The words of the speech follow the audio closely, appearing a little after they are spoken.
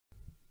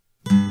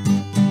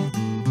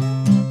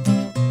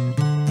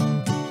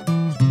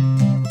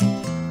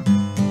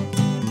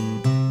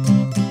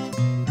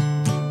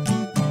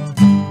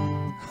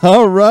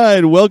All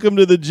right, welcome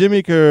to the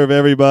Jimmy Curve,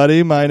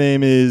 everybody. My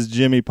name is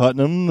Jimmy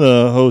Putnam,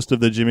 the host of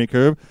the Jimmy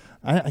Curve.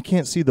 I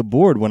can't see the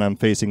board when I'm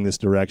facing this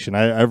direction.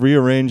 I've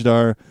rearranged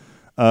our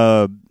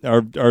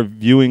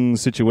viewing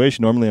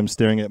situation. Normally, I'm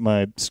staring at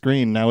my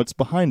screen. Now it's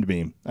behind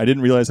me. I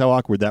didn't realize how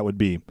awkward that would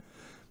be.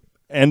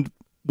 And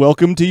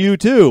welcome to you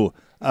too.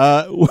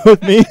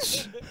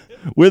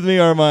 With me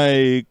are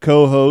my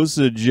co-hosts,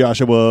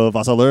 Joshua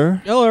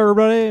Vasseler. Hello,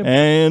 everybody.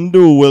 And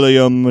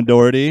William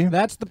Doherty.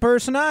 That's the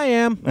person I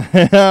am.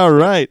 All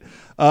right.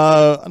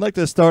 I'd like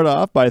to start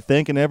off by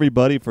thanking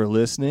everybody for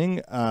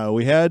listening.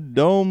 We had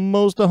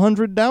almost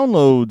 100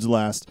 downloads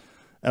last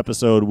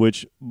episode,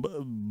 which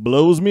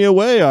blows me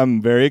away.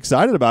 I'm very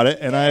excited about it.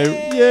 And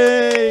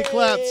yay,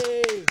 claps.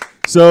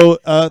 So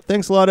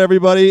thanks a lot,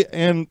 everybody.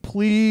 And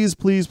please,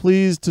 please,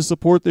 please, to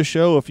support the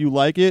show, if you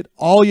like it,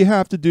 all you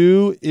have to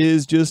do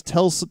is just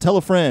tell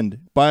a friend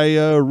by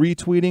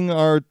retweeting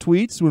our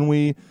tweets when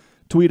we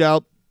tweet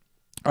out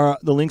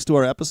the links to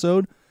our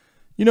episode.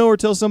 Or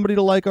tell somebody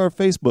to like our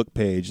Facebook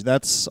page.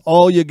 That's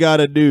all you got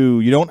to do.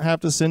 You don't have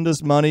to send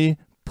us money.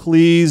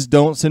 Please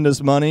don't send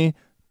us money.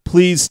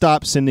 Please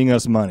stop sending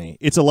us money.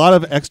 It's a lot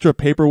of extra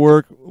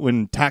paperwork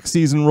when tax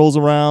season rolls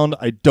around.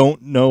 I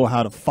don't know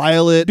how to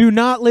file it. Do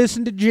not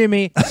listen to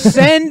Jimmy.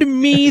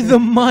 Send me the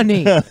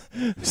money.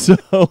 Just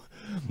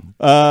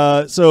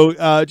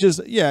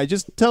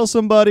tell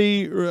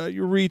somebody,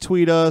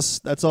 retweet us.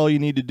 That's all you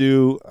need to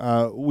do.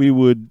 We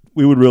would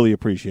really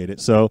appreciate it.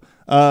 So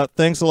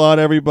thanks a lot,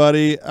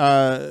 everybody.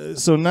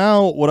 So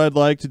now what I'd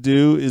like to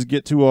do is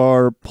get to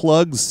our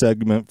plugs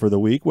segment for the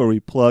week, where we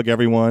plug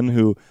everyone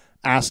who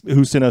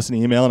sent us an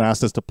email and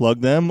asked us to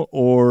plug them,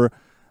 or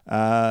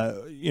send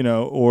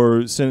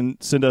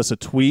us a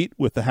tweet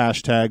with the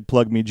hashtag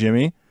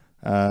 #PlugMeJimmy,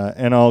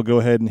 and I'll go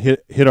ahead and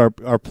hit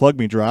our plug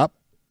me drop.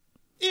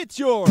 It's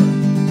your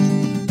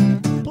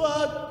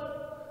plug.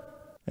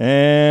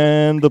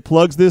 And the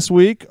plugs this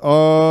week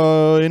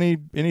are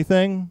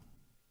anything?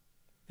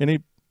 I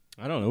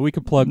don't know. We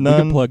could plug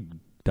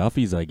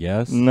Duffy's, I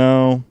guess.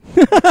 No.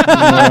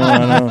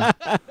 I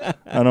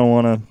don't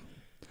want to.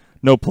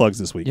 No plugs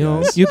this week,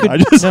 guys. You could. I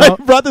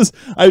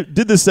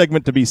did this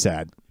segment to be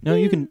sad. No,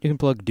 you can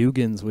plug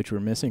Dugan's, which we're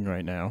missing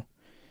right now.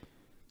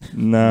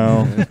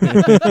 No.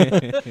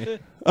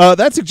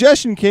 That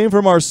suggestion came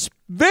from our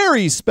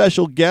very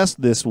special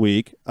guest this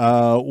week,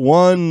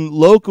 one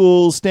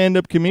local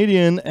stand-up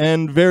comedian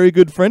and very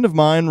good friend of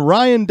mine,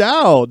 Ryan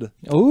Doud.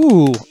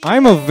 Ooh,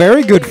 I'm a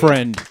very good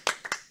friend.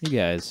 You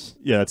guys.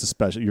 Yeah, it's a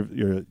special.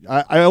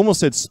 I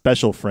almost said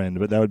special friend,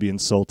 but that would be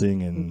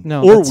insulting and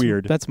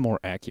weird. That's more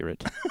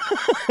accurate.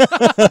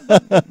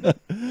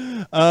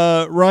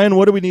 Ryan,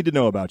 what do we need to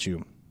know about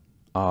you?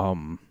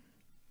 I'm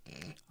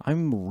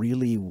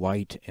really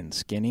white and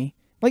skinny.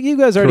 Like, you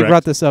guys already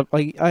brought this up.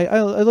 Like,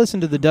 I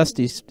listened to the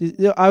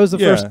Dusties. I was the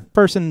first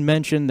person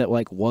mentioned that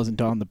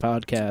wasn't on the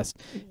podcast,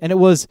 and it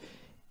was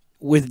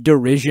with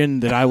derision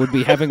that I would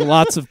be having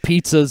lots of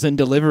pizzas and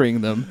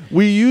delivering them.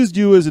 We used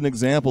you as an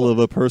example of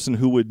a person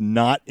who would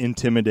not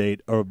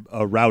intimidate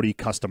a rowdy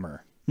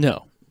customer.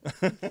 No.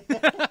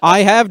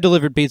 I have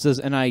delivered pizzas,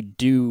 and I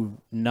do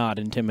not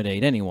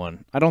intimidate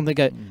anyone. I don't think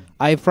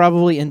I've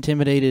probably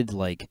intimidated,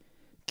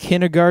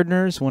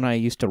 kindergartners when I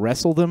used to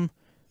wrestle them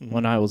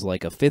when I was,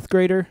 a fifth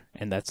grader,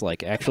 and that's,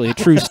 actually a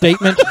true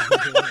statement.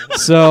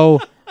 So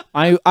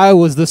I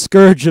was the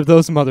scourge of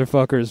those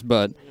motherfuckers,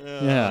 but,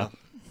 yeah.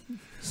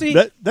 See,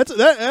 that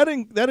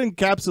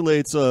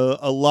encapsulates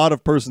a lot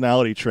of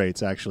personality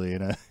traits, actually,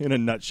 in a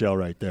nutshell,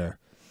 right there.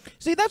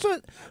 See, that's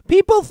what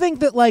people think,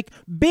 that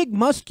big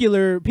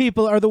muscular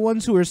people are the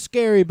ones who are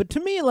scary, but to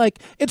me,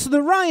 it's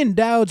the Ryan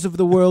Douds of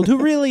the world who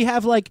really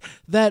have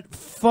that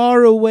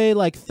far away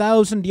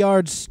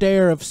 1,000-yard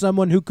stare of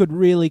someone who could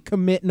really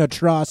commit an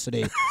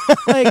atrocity.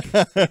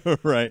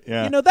 Right,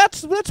 yeah.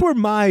 That's where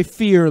my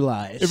fear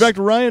lies. In fact,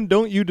 Ryan,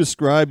 don't you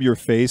describe your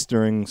face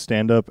during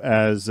stand-up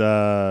as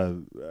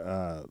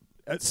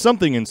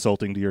something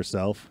insulting to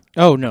yourself?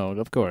 Oh, no,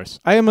 of course.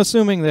 I am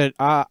assuming that,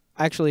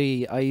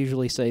 actually, I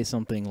usually say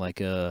something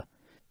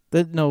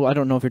no, I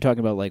don't know if you're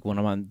talking about, when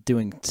I'm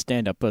doing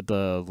stand-up, but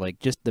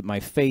just that my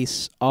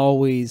face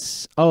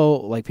always,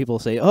 people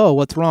say, oh,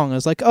 what's wrong? I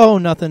was like, oh,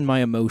 nothing,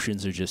 my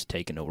emotions are just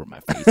taking over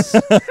my face.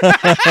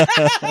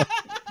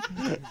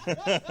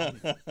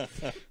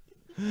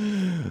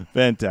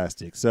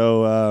 Fantastic.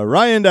 So,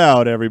 Ryan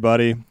Doud,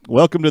 everybody.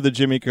 Welcome to the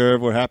Jimmy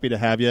Curve. We're happy to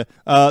have you.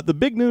 The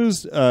big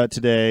news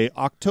today,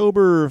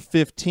 October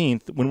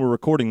 15th, when we're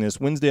recording this,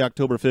 Wednesday,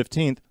 October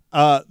 15th,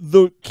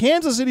 the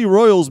Kansas City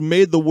Royals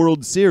made the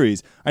World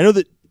Series. I know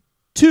that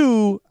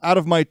 2 out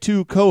of my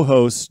 2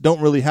 co-hosts don't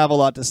really have a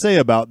lot to say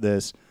about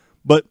this,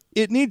 but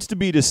it needs to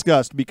be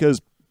discussed because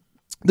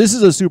this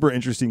is a super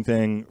interesting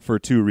thing for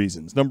 2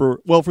 reasons.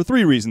 For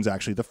 3 reasons,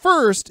 actually. The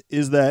first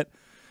is that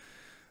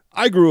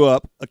I grew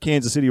up a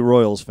Kansas City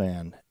Royals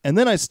fan, and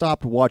then I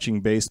stopped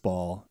watching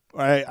baseball.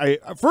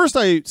 First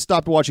I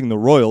stopped watching the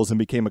Royals and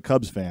became a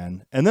Cubs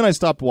fan, and then I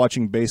stopped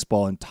watching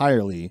baseball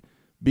entirely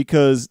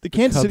because the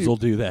Kansas City Cubs will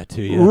do that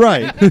to you.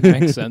 Right.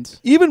 Makes sense.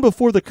 Even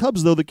before the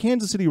Cubs, though, the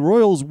Kansas City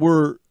Royals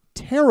were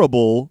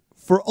terrible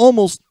for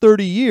almost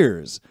 30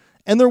 years.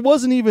 And there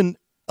wasn't even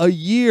a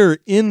year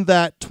in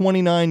that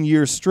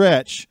 29-year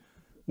stretch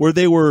where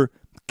they were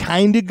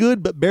kind of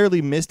good but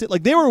barely missed it.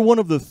 Like, they were one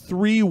of the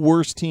 3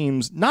 worst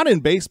teams, not in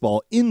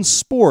baseball, in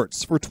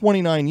sports for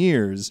 29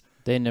 years.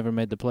 They never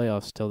made the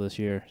playoffs till this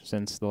year,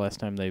 since the last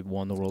time they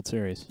won the World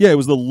Series. Yeah, it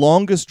was the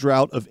longest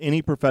drought of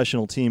any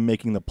professional team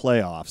making the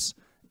playoffs.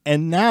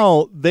 And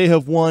now they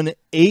have won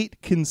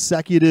 8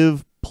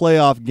 consecutive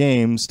playoff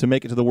games to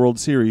make it to the World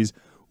Series,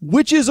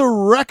 which is a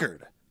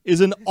record,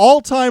 is an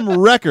all-time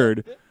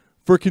record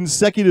for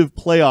consecutive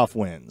playoff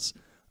wins.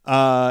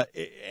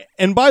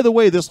 And by the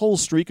way, this whole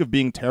streak of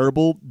being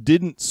terrible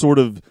didn't sort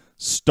of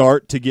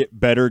start to get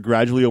better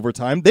gradually over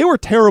time. They were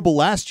terrible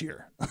last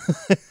year.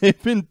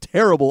 They've been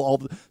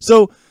terrible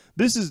so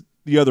this is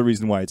the other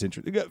reason why it's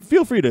interesting.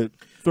 Feel free to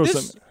throw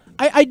some.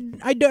 I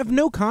have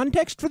no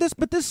context for this,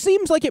 but this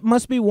seems like it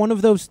must be one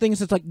of those things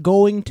that's like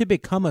going to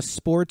become a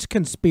sports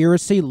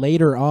conspiracy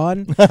later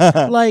on.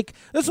 Like,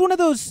 it's one of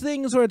those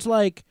things where it's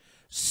like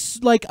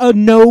a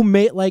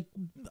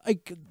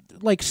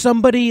like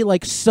somebody,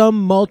 like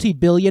some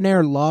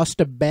multi-billionaire lost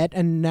a bet,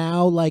 and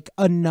now like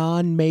a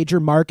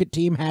non-major market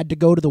team had to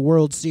go to the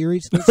World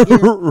Series this year.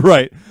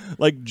 Right.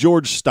 Like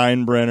George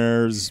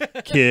Steinbrenner's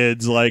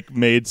kids like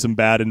made some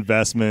bad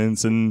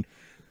investments, and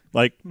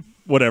like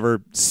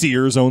whatever,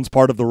 Sears owns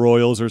part of the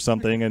Royals or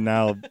something, and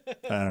now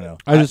I don't know.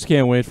 I just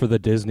can't wait for the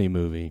Disney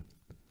movie,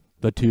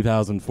 the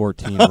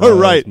 2014 Royals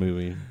right.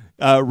 movie.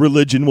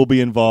 Religion will be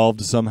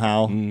involved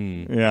somehow.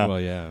 Yeah. Well,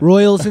 yeah.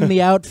 Royals in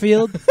the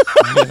outfield.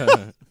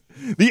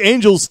 The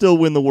Angels still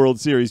win the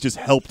World Series, just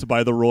helped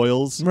by the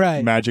Royals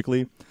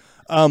magically.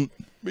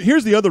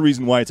 Here's the other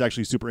reason why it's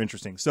actually super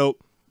interesting. So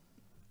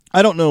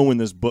I don't know when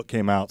this book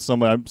came out.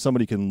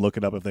 Somebody can look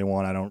it up if they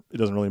want. It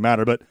doesn't really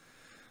matter. But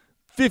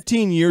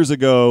 15 years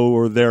ago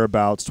or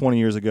thereabouts, 20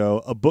 years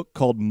ago, a book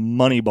called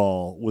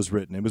Moneyball was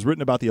written. It was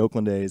written about the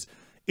Oakland A's.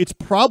 It's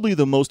probably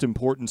the most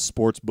important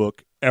sports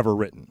book ever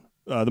written,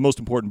 the most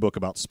important book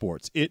about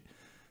sports. It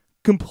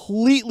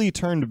completely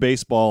turned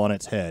baseball on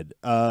its head.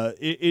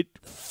 It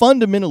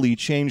fundamentally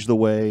changed the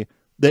way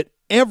that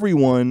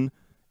everyone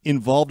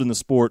involved in the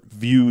sport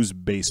views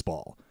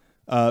baseball.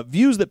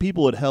 Views that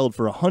people had held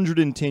for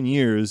 110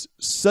 years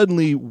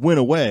suddenly went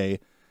away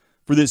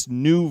for this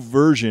new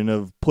version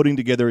of putting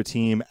together a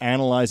team,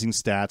 analyzing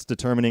stats,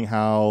 determining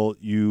how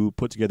you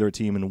put together a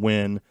team and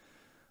win,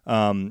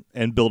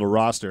 and build a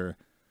roster.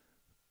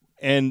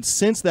 And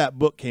since that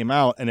book came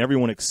out and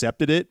everyone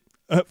accepted it,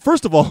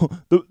 first of all,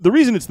 the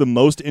reason it's the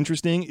most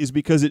interesting is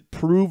because it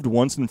proved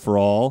once and for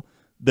all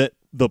that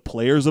the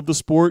players of the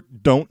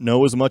sport don't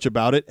know as much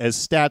about it as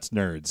stats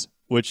nerds,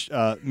 which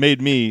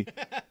made me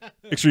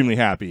extremely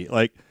happy.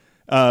 Like,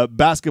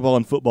 basketball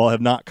and football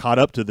have not caught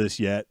up to this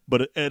yet,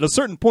 but at a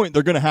certain point,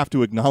 they're going to have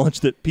to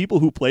acknowledge that people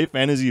who play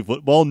fantasy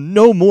football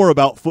know more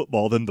about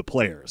football than the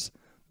players.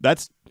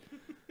 That's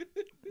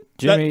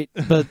Jimmy,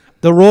 but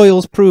the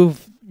Royals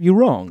prove you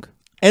wrong.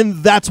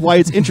 And that's why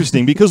it's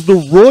interesting, because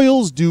the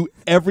Royals do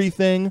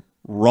everything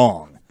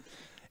wrong.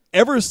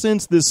 Ever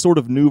since this sort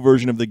of new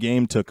version of the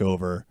game took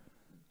over,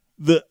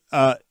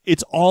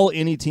 it's all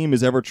any team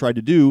has ever tried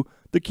to do.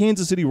 The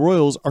Kansas City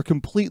Royals are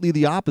completely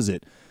the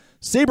opposite.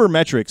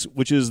 Sabermetrics,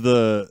 which is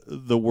the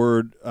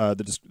word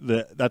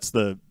that's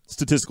the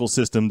statistical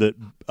system that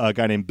a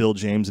guy named Bill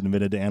James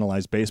invented to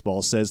analyze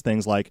baseball, says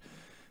things like,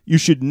 you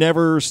should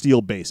never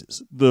steal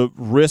bases. The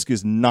risk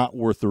is not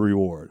worth the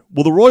reward.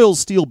 Well, the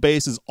Royals steal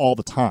bases all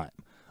the time.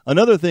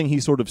 Another thing he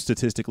sort of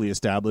statistically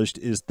established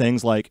is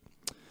things like,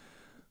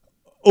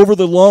 over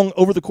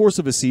the course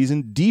of a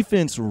season,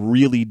 defense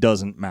really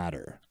doesn't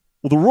matter.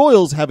 Well, the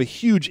Royals have a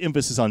huge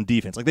emphasis on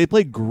defense. Like, they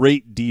play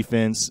great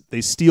defense.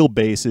 They steal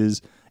bases.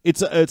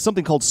 It's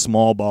something called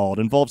small ball. It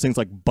involves things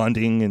like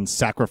bunting and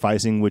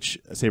sacrificing, which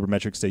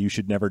sabermetrics say you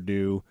should never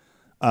do.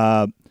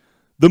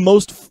 The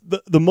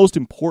most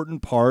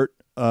important part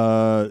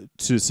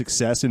to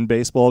success in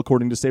baseball,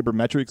 according to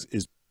sabermetrics,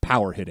 is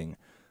power hitting,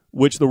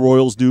 which the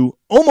Royals do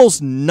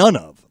almost none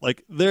of.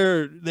 Like,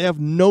 they have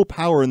no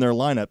power in their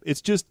lineup.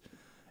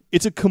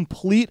 It's a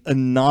complete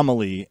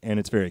anomaly, and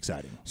it's very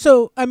exciting.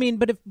 So, I mean,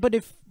 but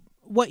if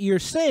what you're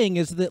saying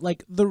is that,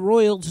 like, the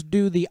Royals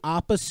do the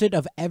opposite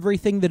of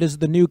everything that is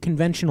the new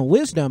conventional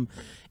wisdom,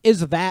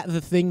 is that the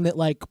thing that,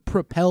 like,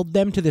 propelled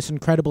them to this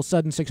incredible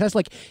sudden success?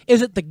 Like,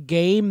 is it the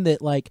game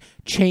that, like,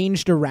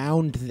 changed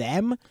around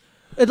them?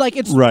 Like,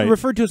 it's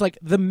referred to as, like,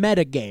 the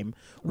meta game.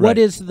 What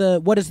is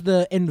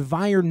the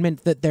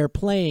environment that they're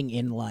playing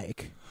in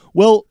like?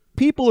 Well,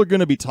 people are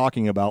going to be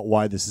talking about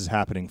why this is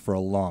happening for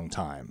a long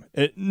time.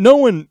 No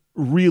one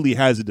really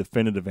has a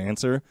definitive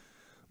answer.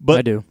 But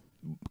I do.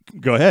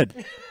 Go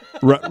ahead.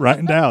 Write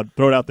it down.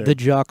 Throw it out there. The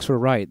jocks were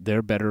right.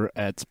 They're better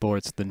at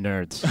sports than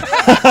nerds.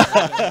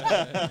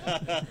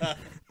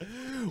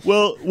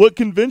 Well, what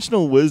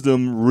conventional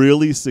wisdom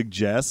really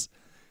suggests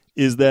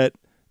is that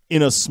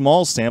in a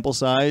small sample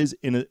size,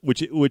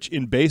 which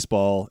in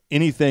baseball,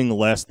 anything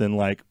less than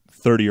like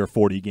 30 or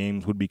 40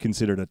 games would be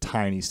considered a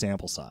tiny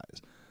sample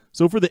size.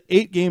 So for the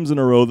 8 games in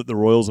a row that the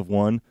Royals have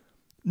won,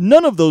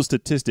 none of those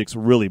statistics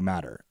really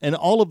matter. And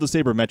all of the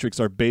sabermetrics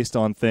are based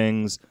on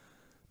things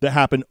that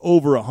happen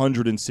over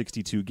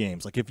 162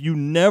 games. Like if you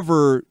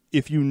never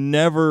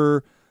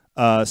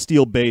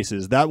steal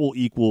bases, that will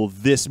equal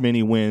this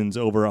many wins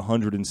over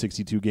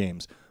 162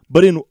 games.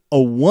 But in a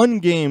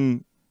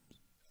 1-game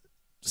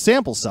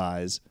sample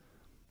size,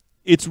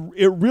 it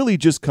really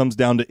just comes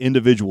down to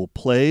individual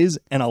plays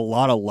and a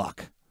lot of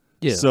luck.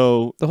 Yeah.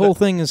 So the whole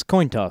thing is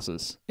coin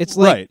tosses. It's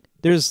like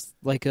there's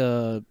like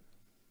a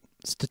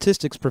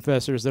statistics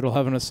professors that'll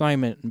have an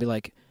assignment and be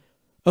like,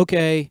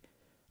 okay,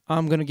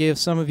 I'm going to give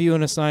some of you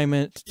an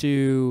assignment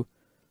to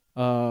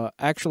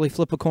actually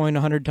flip a coin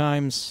 100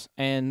 times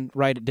and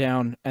write it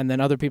down, and then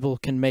other people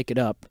can make it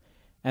up,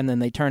 and then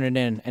they turn it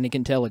in, and you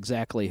can tell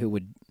exactly who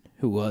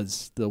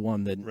was the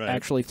one that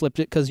actually flipped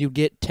it, because you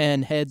get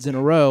 10 heads in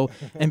a row,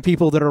 and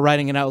people that are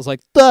writing it out was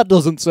like, that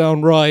doesn't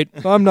sound right.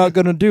 I'm not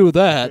going to do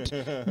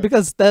that,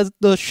 because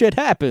the shit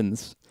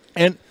happens.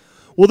 And,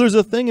 well, there's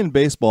a thing in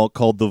baseball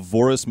called the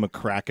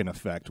Voris-McCracken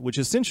effect, which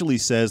essentially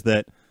says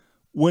that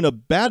when a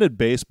batted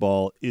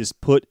baseball is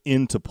put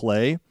into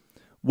play,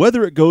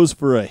 whether it goes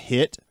for a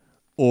hit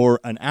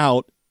or an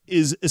out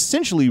is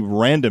essentially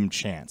random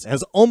chance. It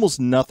has almost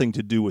nothing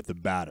to do with the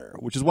batter,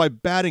 which is why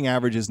batting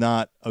average is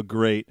not a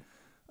great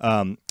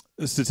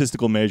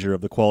statistical measure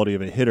of the quality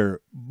of a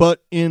hitter.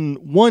 But in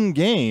one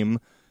game,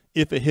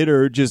 if a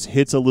hitter just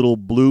hits a little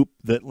bloop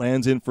that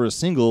lands in for a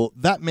single,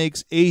 that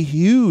makes a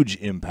huge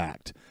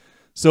impact.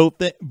 So,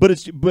 but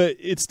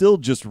it's still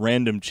just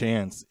random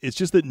chance. It's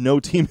just that no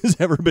team has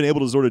ever been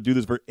able to sort of do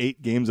this for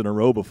 8 games in a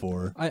row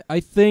before. I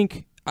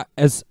think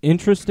as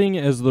interesting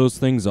as those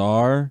things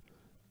are,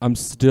 I'm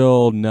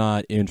still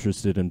not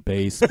interested in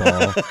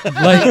baseball.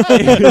 Like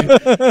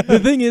the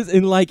thing is,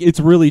 it's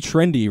really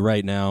trendy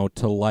right now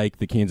to like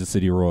the Kansas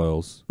City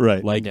Royals.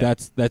 Right. Like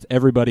that's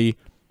everybody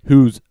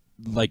who's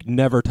like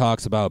never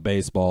talks about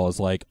baseball is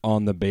like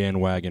on the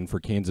bandwagon for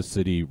Kansas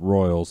City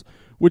Royals,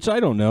 which I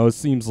don't know. It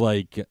seems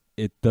like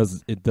it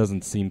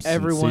doesn't seem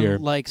Everyone sincere.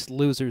 likes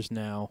losers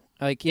now.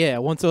 Like, yeah,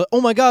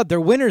 oh my God,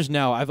 they're winners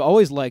now. I've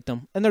always liked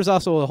them. And there's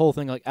also a whole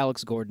thing like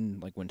Alex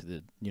Gordon went to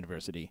the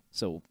university,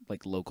 so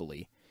like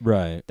locally.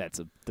 Right. That's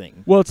a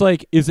thing. Well, it's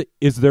like, is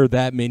there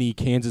that many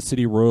Kansas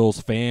City Royals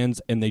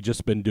fans, and they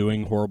just been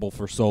doing horrible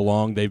for so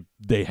long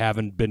they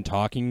haven't been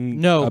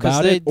talking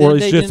about it, or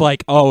it's just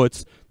like, oh,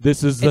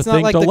 this is the thing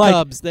not like to the like.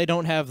 Cubs. They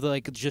don't have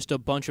just a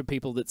bunch of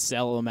people that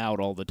sell them out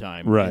all the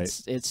time. Right.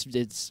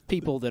 It's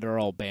people that are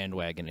all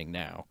bandwagoning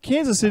now.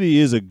 Kansas City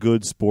is a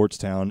good sports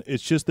town.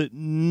 It's just that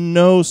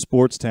no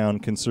sports town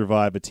can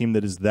survive a team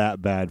that is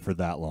that bad for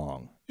that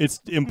long. It's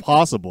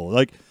impossible.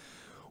 Like,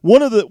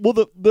 one of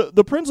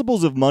the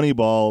principles of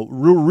Moneyball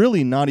were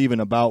really not even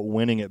about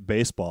winning at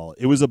baseball.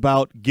 It was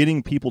about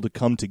getting people to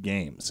come to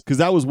games, because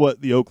that was what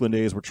the Oakland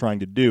A's were trying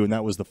to do, and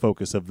that was the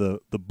focus of the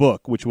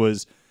book, which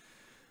was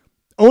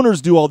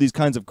owners do all these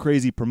kinds of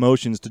crazy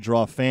promotions to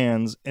draw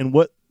fans, and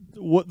what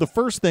the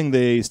first thing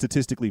they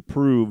statistically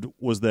proved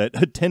was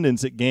that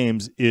attendance at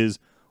games is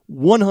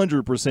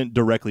 100%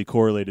 directly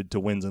correlated to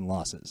wins and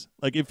losses.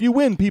 Like, if you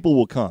win, people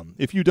will come.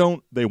 If you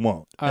don't, they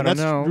won't. And that's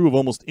true of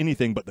almost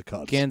anything but the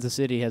Cubs. Kansas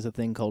City has a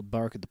thing called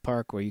Bark at the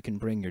Park, where you can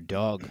bring your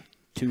dog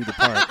to the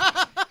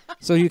park.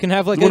 So you can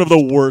have like one of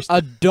the worst.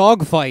 A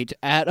dog fight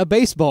at a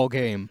baseball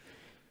game.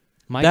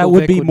 That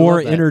would be more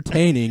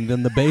entertaining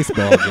than the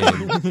baseball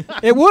game.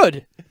 It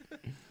would.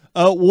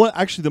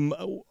 Actually,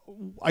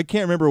 I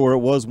can't remember where it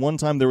was. One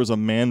time there was a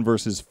man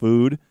versus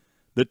food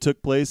that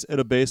took place at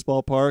a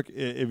baseball park.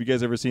 Have you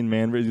guys ever seen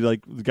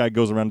like the guy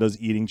goes around and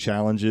does eating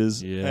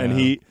challenges? Yeah.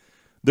 And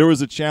there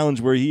was a challenge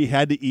where he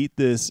had to eat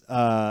this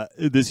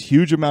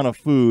huge amount of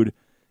food,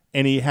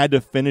 and he had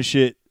to finish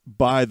it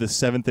by the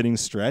 7th inning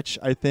stretch,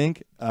 I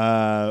think,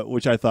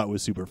 which I thought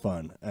was super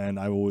fun, and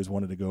I always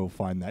wanted to go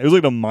find that. It was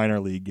like a minor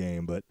league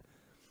game, but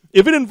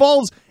if it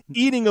involves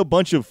eating a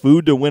bunch of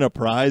food to win a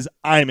prize,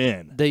 I'm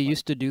in. They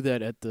used to do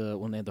that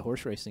when they had the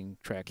horse racing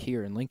track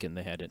here in Lincoln.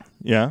 They had it.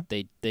 Yeah.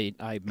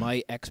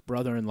 My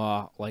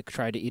ex-brother-in-law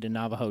tried to eat a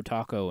Navajo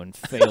taco and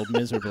failed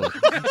miserably.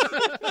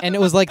 And it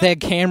was like they had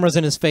cameras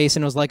in his face,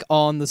 and it was like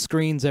on the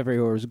screens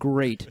everywhere. It was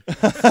great.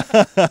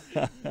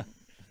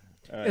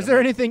 Is there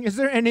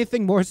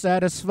anything more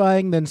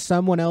satisfying than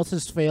someone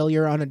else's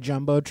failure on a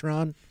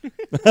jumbotron?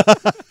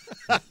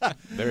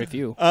 Very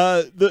few.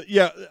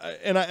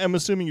 And I'm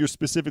assuming you're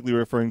specifically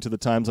referring to the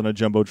times on a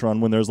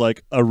jumbotron when there's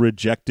like a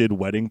rejected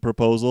wedding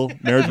proposal,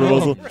 marriage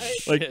proposal.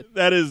 Right. Like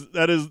that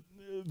is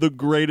the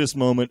greatest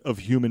moment of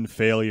human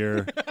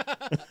failure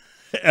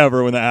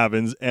ever when that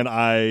happens, and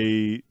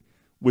I,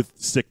 with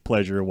sick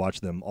pleasure, watch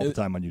them all the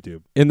time on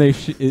YouTube. And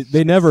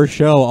they never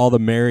show all the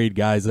married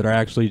guys that are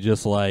actually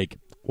just like,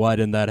 why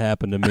didn't that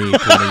happen to me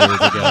 20 years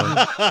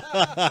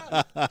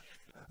ago?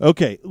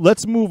 Okay,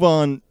 let's move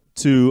on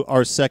to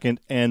our second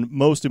and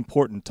most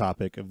important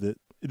topic of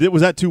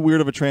Was that too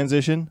weird of a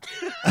transition?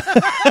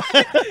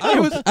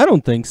 I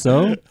don't think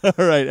so. All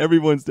right,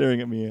 everyone's staring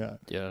at me.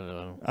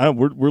 Yeah.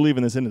 We're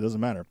leaving this in. It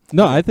doesn't matter.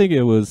 No, I think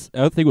it was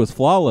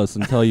flawless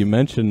until you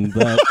mentioned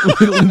that.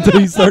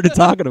 Until you started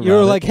talking about it. You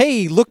were like,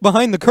 "Hey, look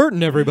behind the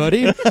curtain,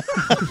 everybody."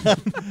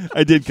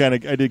 I did kind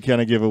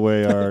of give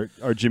away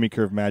our Jimmy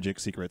Curve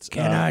magic secrets.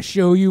 Can I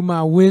show you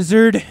my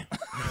wizard?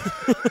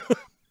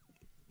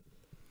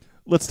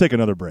 Let's take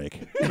another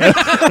break.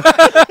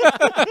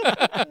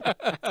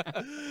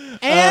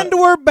 And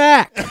we're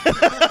back.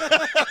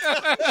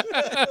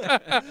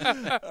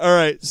 All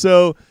right,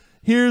 so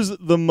here's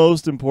the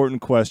most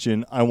important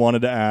question I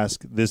wanted to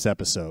ask this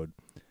episode.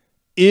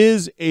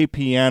 Is a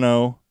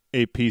piano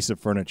a piece of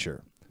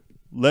furniture?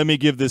 Let me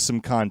give this some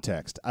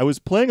context. I was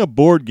playing a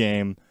board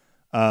game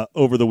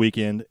over the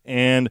weekend,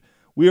 and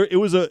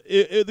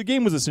the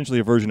game was essentially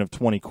a version of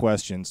 20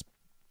 questions.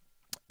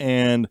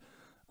 And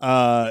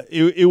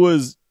it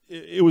was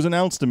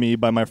announced to me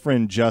by my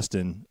friend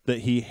Justin that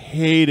he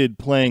hated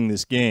playing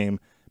this game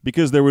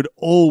because there would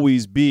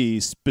always be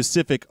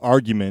specific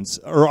arguments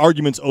or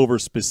arguments over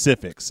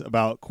specifics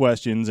about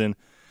questions. And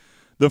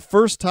the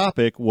first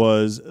topic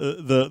was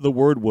the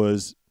word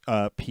was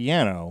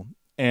piano.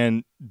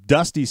 And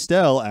Dusty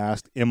Stell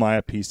asked, "Am I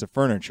a piece of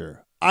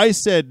furniture?" I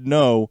said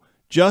no.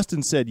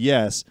 Justin said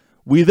yes.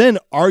 We then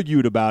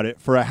argued about it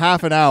for a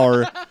half an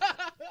hour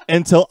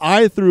until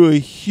I threw a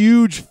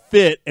huge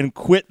fit and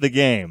quit the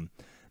game.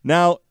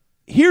 Now,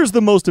 here's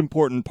the most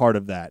important part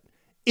of that.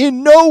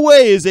 In no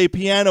way is a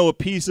piano a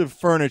piece of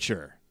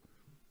furniture.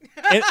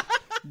 And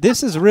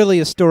This is really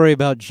a story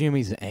about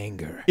Jimmy's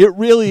anger. it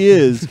really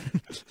is.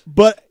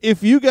 But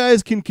if you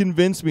guys can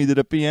convince me that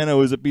a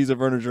piano is a piece of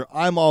furniture,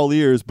 I'm all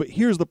ears. But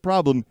here's the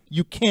problem.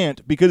 You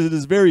can't, because it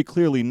is very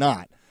clearly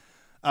not.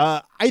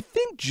 I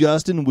think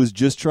Justin was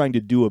just trying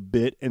to do a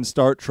bit and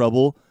start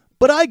trouble.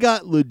 But I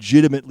got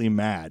legitimately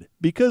mad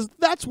because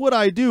that's what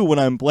I do when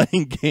I'm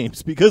playing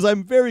games, because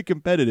I'm very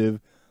competitive,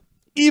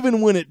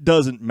 even when it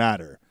doesn't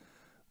matter.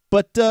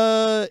 But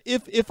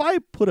if I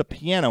put a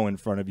piano in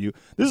front of you,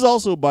 this is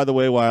also, by the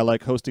way, why I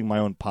like hosting my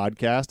own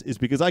podcast, is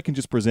because I can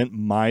just present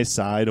my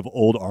side of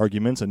old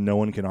arguments and no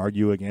one can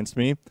argue against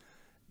me,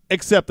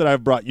 except that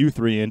I've brought you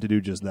three in to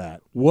do just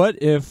that.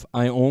 What if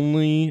I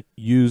only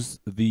use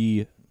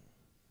the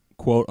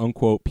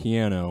quote-unquote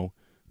piano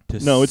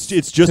No, it's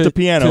just a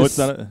piano. It's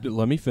not.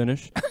 Let me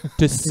finish.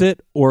 To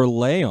sit or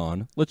lay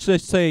on. Let's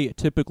just say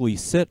typically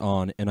sit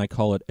on, and I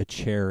call it a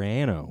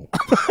chairano.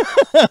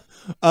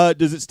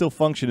 Does it still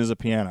function as a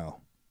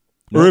piano?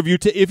 Or have you?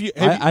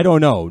 I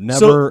don't know.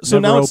 Never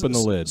now open the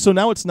lid. So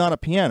now it's not a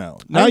piano.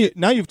 Now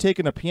you've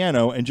taken a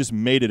piano and just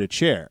made it a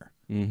chair.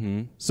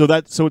 Mm-hmm. So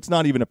it's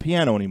not even a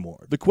piano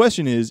anymore. The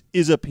question is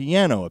a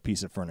piano a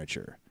piece of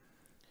furniture?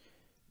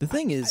 The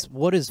thing is,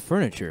 what is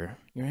furniture?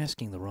 You're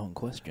asking the wrong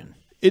question.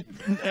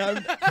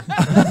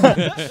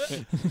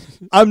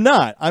 I'm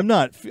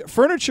not.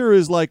 Furniture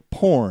is like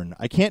porn.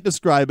 I can't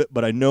describe it,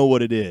 but I know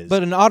what it is.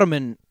 But an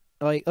ottoman,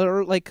 like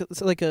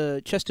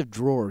a chest of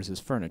drawers, is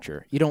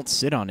furniture. You don't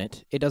sit on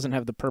it. It doesn't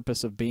have the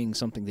purpose of being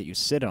something that you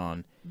sit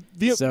on.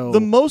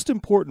 The most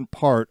important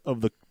part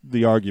of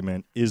the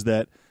argument is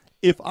that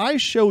if I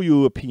show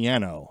you a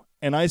piano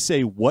and I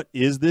say, "What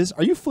is this?"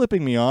 Are you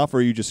flipping me off, or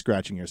are you just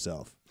scratching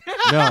yourself?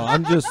 No,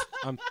 I'm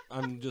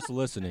just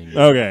listening.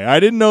 Okay, I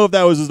didn't know if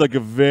that was just like a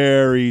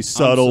very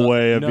subtle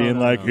way of being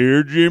like,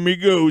 "Here Jimmy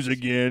goes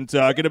again,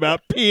 talking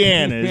about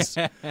pianos."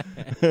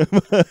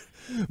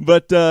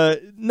 But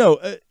no,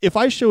 if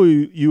I show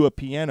you a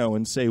piano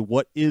and say,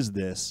 "What is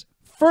this?"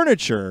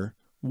 furniture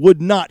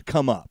would not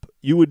come up.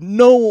 You would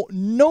no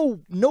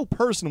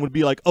person would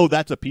be like, "Oh,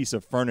 that's a piece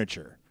of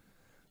furniture."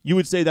 You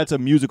would say that's a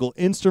musical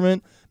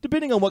instrument.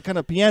 Depending on what kind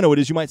of piano it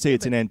is, you might say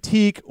it's an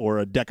antique or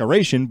a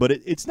decoration, but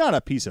it's not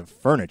a piece of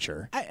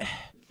furniture.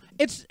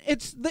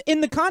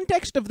 In the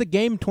context of the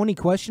game 20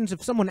 Questions,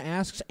 if someone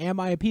asks, "Am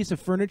I a piece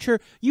of furniture?"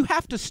 you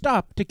have to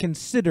stop to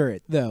consider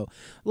it, though.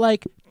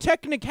 Like,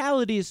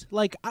 technicalities,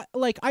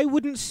 I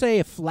wouldn't say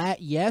a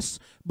flat yes,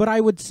 but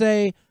I would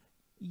say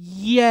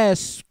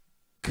yes,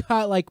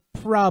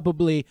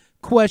 probably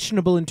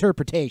questionable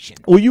interpretation.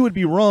 Well, you would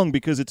be wrong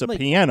because it's a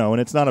piano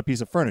and it's not a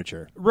piece of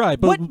furniture. Right,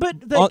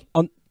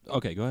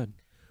 okay, go ahead.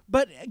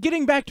 But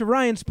getting back to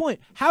Ryan's point,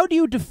 how do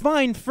you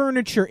define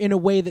furniture in a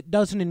way that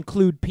doesn't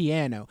include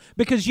piano?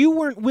 Because you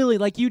weren't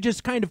willing, you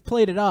just kind of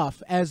played it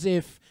off as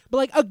if,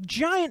 but a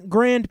giant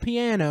grand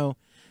piano,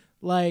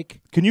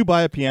 Can you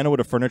buy a piano at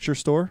a furniture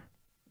store?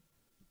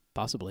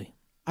 Possibly.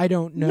 I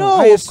don't know. No,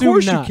 I of assume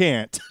course not. you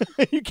can't.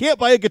 You can't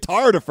buy a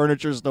guitar at a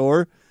furniture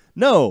store.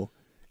 No.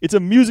 It's a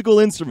musical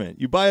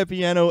instrument. You buy a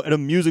piano at a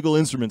musical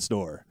instrument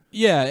store.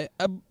 Yeah,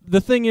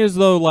 the thing is,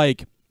 though,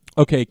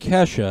 okay,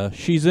 Kesha,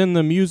 she's in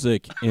the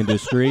music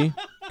industry,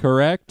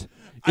 correct?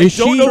 I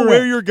don't know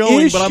where you're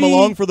going, but I'm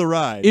along for the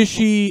ride. Is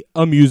she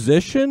a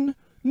musician?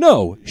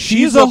 No,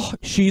 she's a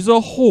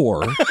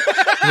whore.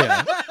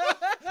 Yeah.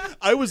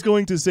 I was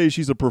going to say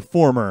she's a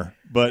performer,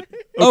 but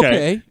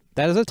okay.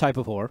 That is a type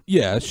of whore.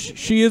 Yeah,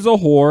 she is a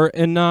whore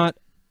and not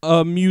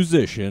a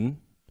musician.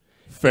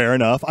 Fair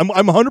enough. I'm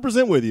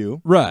 100% with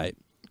you. Right.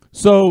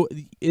 So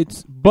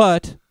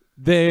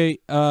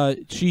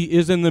she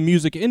is in the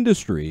music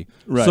industry.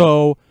 Right.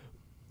 So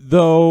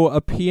though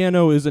a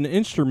piano is an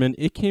instrument,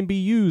 it can be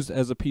used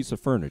as a piece of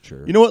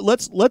furniture. You know what?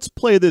 Let's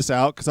play this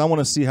out because I want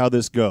to see how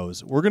this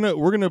goes. We're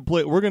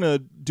gonna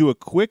do a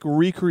quick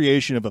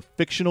recreation of a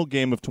fictional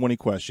game of 20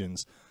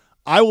 questions.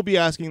 I will be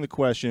asking the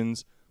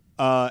questions,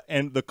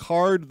 and the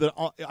card that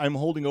I'm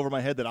holding over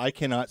my head that I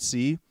cannot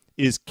see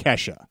is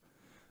Kesha.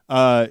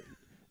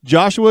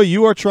 Joshua,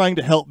 you are trying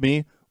to help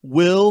me.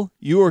 Will,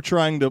 you are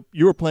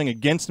playing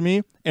against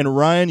me, and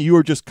Ryan, you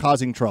are just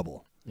causing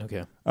trouble.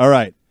 Okay. All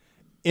right.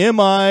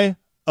 Am I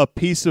a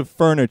piece of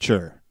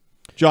furniture?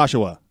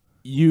 Joshua.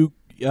 You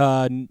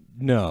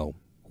no.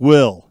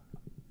 Will.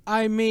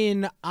 I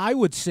mean, I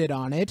would sit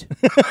on it.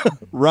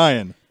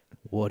 Ryan.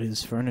 What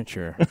is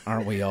furniture?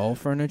 Aren't we all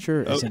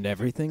furniture? Isn't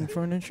everything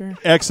furniture?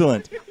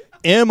 Excellent.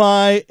 Am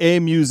I a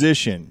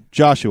musician?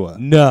 Joshua.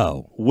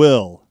 No.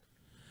 Will.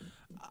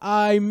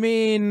 I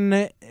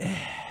mean,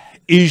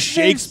 Is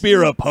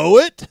Shakespeare a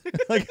poet?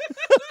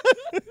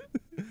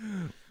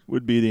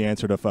 Would be the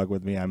answer to fuck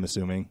with me, I'm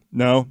assuming.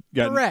 No?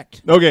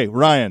 correct. Okay,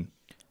 Ryan.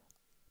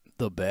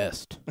 The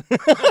best.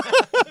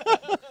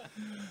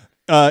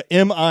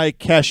 Am I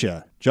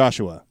Kesha?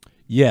 Joshua.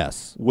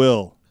 Yes.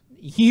 Will.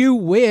 You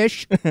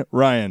wish.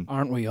 Ryan.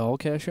 Aren't we all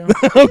Kesha?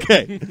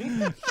 Okay.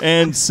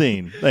 And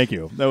scene. Thank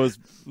you. That was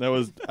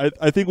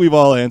I think we've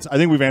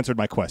answered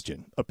my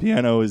question. A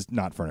piano is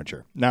not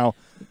furniture. Now,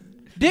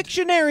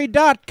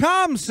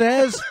 Dictionary.com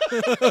says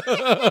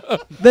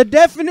the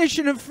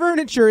definition of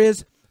furniture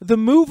is the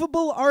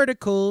movable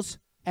articles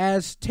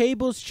as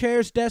tables,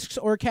 chairs, desks,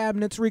 or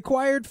cabinets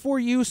required for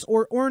use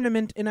or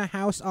ornament in a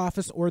house,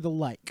 office, or the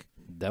like.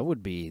 That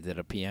would be that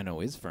a piano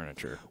is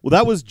furniture. well,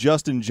 that was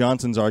Justin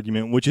Johnson's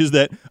argument, which is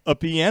that a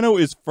piano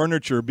is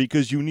furniture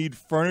because you need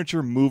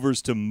furniture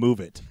movers to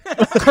move it.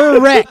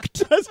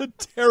 Correct. That's a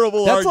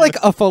terrible That's argument.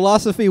 like a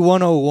philosophy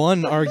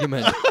 101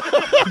 argument.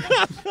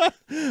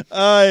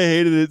 I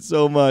hated it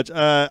so much.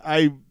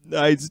 I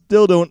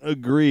still don't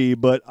agree,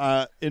 but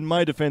in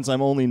my defense,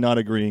 I'm only not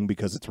agreeing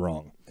because it's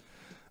wrong.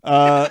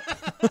 But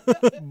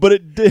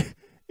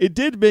it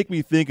did make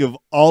me think of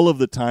all of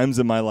the times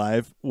in my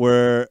life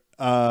where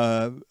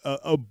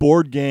a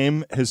board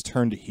game has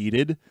turned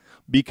heated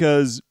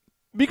because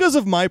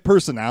of my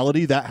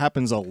personality. That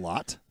happens a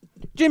lot.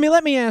 Jimmy,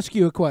 let me ask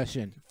you a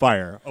question.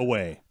 Fire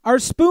away, Are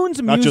spoons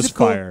not musical? just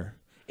fire.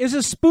 Is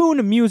a spoon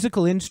a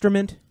musical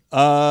instrument?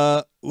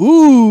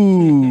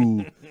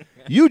 Ooh.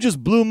 You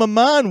just blew my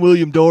mind,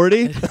 William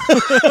Doherty.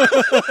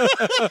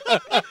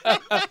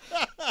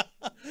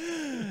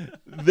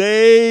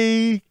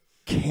 They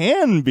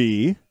can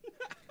be.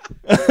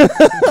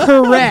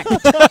 Correct.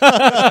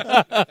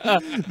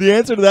 The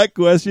answer to that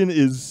question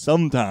is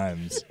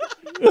sometimes.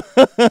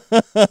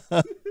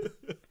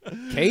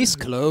 Case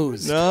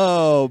closed.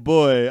 No,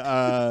 boy.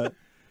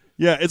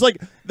 Yeah, it's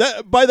like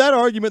that. By that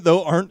argument,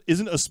 though,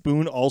 isn't a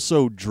spoon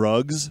also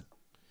drugs?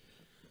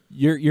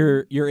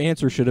 Your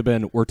answer should have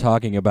been, we're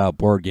talking about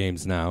board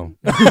games now.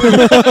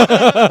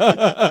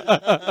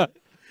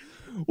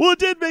 Well, it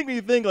did make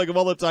me think like of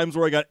all the times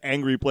where I got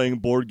angry playing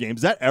board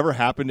games. That ever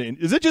happened?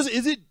 Here's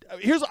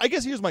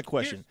my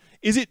question.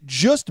 Is it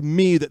just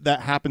me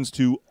that happens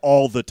to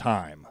all the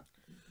time?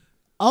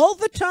 All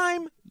the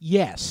time,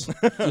 yes.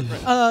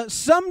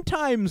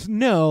 Sometimes,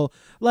 no.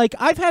 Like,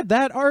 I've had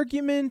that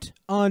argument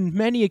on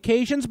many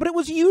occasions, but it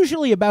was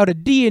usually about a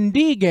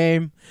D&D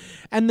game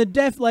and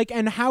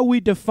and how we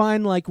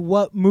define like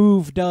what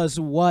move does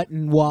what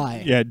and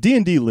why. Yeah,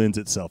 D&D lends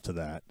itself to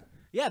that.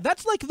 Yeah,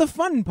 that's like the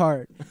fun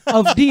part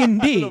of I don't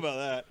know D&D. about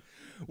that.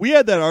 We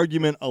had that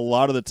argument a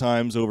lot of the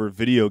times over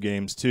video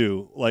games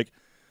too. Like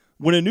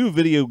when a new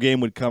video game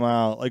would come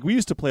out, like we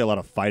used to play a lot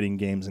of fighting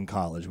games in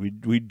college.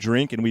 We'd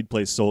drink and we'd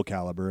play Soul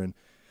Calibur, and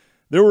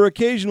there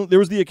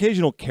was the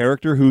occasional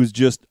character who's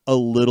just a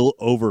little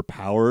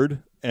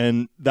overpowered,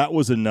 and that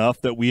was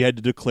enough that we had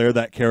to declare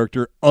that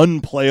character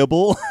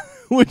unplayable,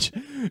 which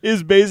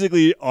is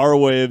basically our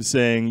way of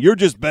saying you're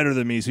just better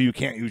than me, so you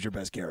can't use your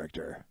best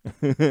character.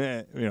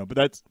 But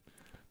that's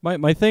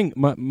My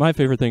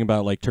favorite thing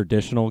about like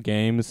traditional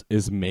games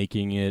is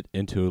making it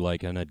into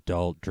like an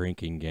adult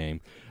drinking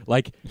game.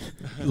 Like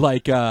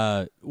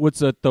what's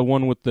that? The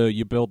one with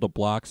you build the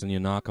blocks and you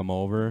knock them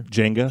over.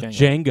 Jenga.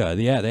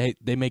 Jenga. Yeah,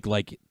 they make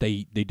like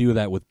they do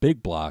that with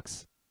big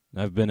blocks.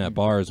 I've been at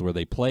bars where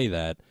they play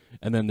that,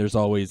 and then there's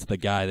always the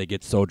guy that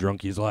gets so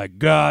drunk he's like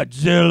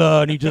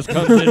Godzilla, and he just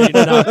comes in and he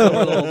knocks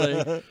over the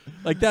whole thing.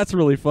 Like that's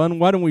really fun.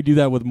 Why don't we do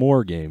that with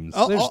more games?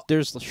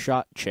 There's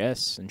shot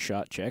chess and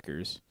shot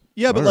checkers.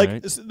 Yeah, but All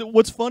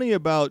what's funny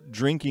about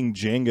drinking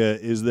Jenga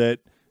is that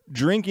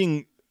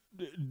drinking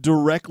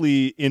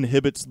directly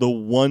inhibits the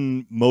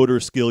one motor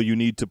skill you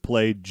need to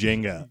play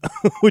Jenga,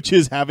 which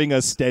is having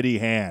a steady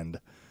hand.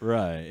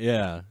 Right.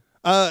 Yeah.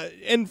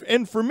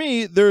 And for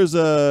me, there's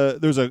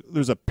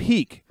a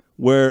peak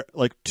where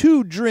like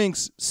 2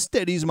 drinks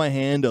steadies my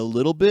hand a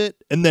little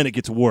bit, and then it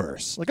gets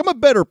worse. Like I'm a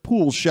better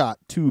pool shot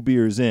 2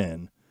 beers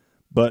in,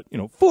 but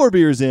 4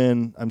 beers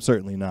in, I'm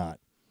certainly not.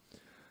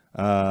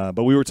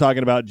 But we were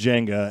talking about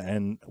Jenga,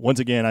 and once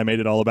again, I made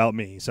it all about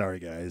me. Sorry,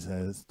 guys.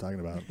 I was talking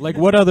about Like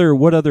what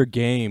other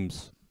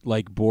games,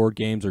 like board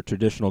games or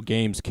traditional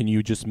games, can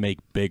you just make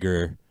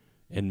bigger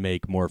and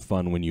make more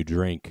fun when you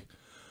drink?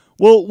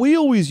 Well, we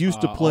always used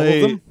to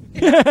play. All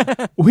of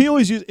them? We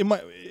always used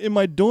in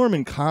my dorm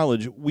in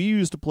college. We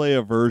used to play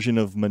a version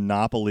of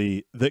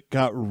Monopoly that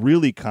got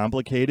really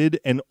complicated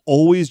and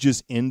always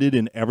just ended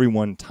in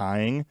everyone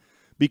tying,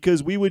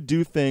 because we would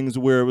do things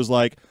where it was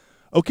like,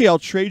 okay, I'll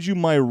trade you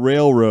my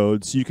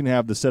railroad so you can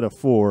have the set of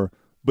 4,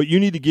 but you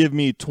need to give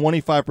me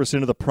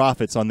 25% of the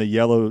profits on the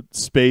yellow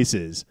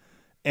spaces.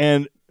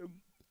 And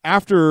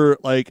after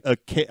like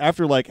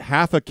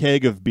half a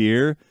keg of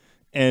beer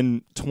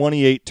and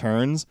 28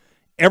 turns,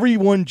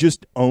 everyone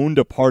just owned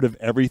a part of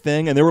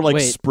everything, and there were like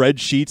Wait.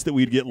 spreadsheets that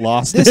we'd get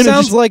lost This in.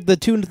 sounds like the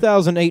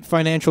 2008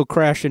 financial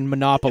crash in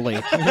Monopoly.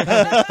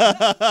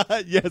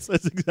 Yes,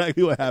 that's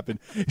exactly what happened.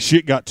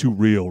 Shit got too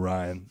real,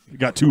 Ryan. It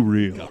got too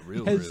real. Got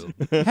real.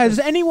 Has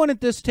anyone at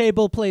this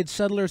table played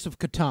Settlers of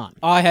Catan?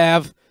 I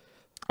have.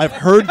 I've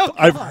heard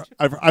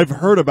I've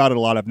heard about it a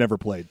lot. I've never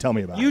played. Tell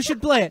me about it. You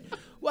should play it.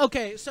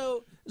 Okay,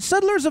 so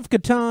Settlers of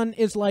Catan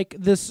is like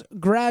this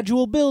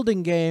gradual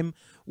building game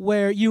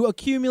where you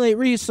accumulate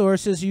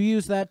resources. You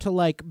use that to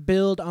like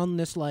build on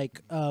this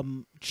like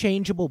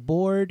changeable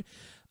board,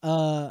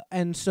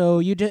 and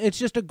so it's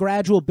just a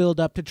gradual build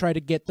up to try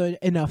to get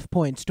enough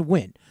points to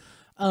win.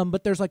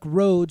 But there's like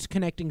roads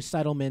connecting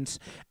settlements,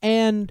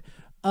 and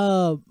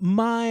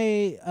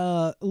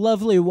my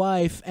lovely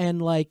wife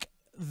and like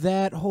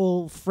that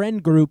whole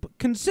friend group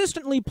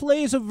consistently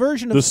plays a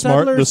version of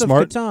Settlers of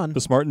Catan.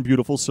 The smart and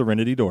beautiful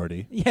Serenity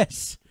Doherty.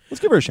 Yes. Let's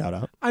give her a shout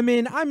out. I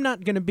mean, I'm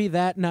not going to be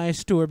that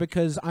nice to her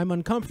because I'm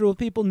uncomfortable with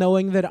people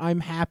knowing that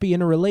I'm happy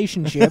in a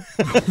relationship.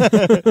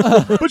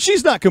 But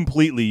she's not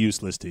completely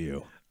useless to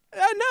you.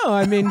 No,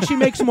 I mean, she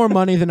makes more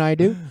money than I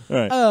do. All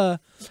right.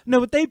 No,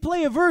 but they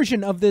play a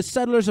version of this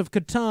Settlers of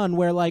Catan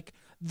where, like,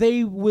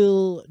 they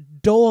will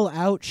dole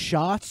out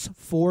shots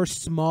for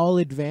small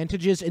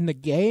advantages in the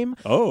game,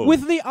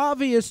 with the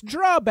obvious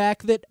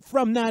drawback that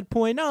from that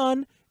point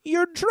on,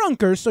 you're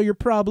drunker, so you're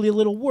probably a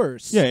little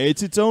worse. Yeah,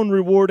 it's its own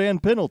reward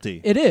and penalty.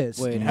 It is.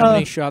 Wait, how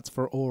many shots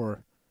for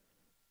ore?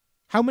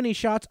 How many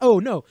shots? Oh,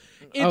 no.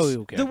 It's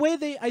okay. the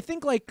way I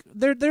think, like,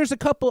 there's a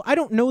couple, I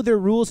don't know their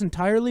rules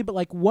entirely, but,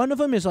 like, one of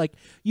them is, like,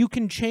 you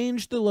can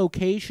change the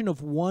location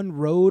of one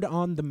road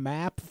on the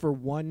map for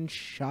one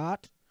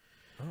shot.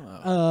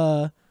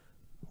 Wow.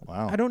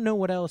 I don't know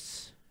what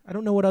else. I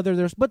don't know what other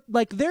there's, but,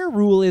 like, their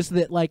rule is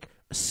that, like,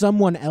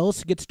 someone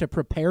else gets to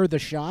prepare the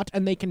shot,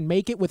 and they can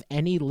make it with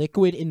any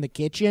liquid in the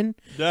kitchen.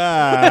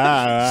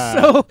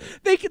 So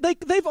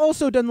they've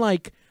also done,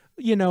 like,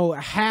 you know,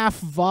 half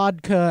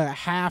vodka,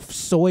 half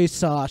soy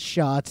sauce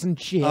shots and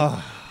shit.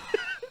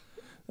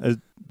 That's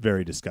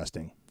very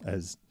disgusting.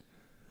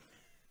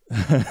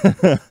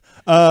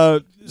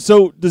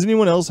 So does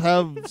anyone else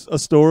have a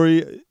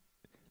story?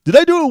 Did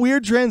I do a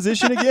weird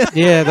transition again?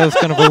 Yeah, that was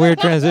kind of a weird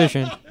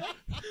transition.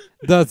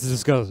 That's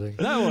disgusting.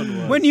 That one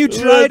was. When you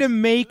try to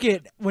make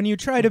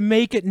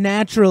it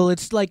natural,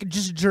 it's like it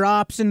just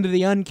drops into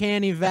the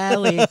uncanny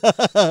valley.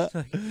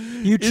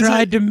 You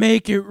tried to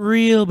make it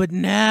real, but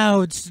now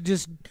it's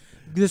just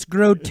this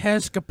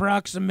grotesque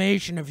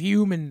approximation of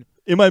human.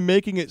 Am I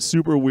making it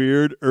super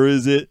weird, or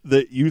is it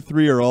that you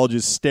three are all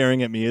just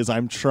staring at me as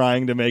I'm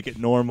trying to make it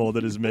normal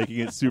that is making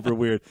it super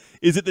weird?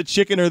 Is it the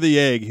chicken or the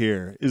egg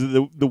here? Is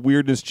it the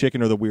weirdness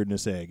chicken or the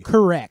weirdness egg?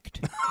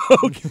 Correct.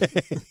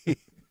 Okay.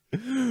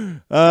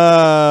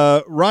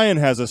 Ryan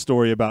has a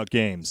story about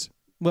games.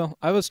 Well,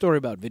 I have a story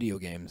about video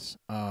games,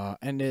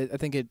 and I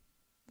think it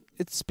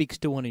speaks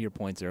to one of your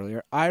points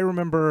earlier. I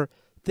remember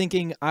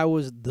thinking I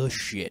was the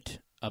shit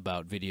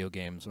about video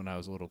games when I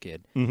was a little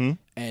kid,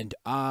 and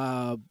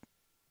I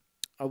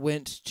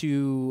went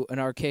to an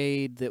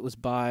arcade that was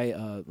by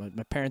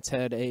my parents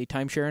had a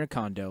timeshare in a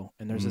condo,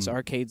 and there's this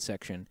arcade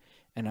section,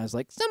 and I was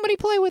like, "Somebody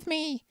play with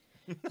me."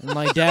 And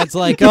my dad's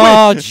like,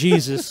 "Oh,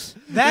 Jesus."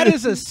 That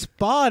is a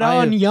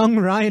spot-on young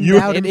Ryan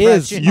Doud It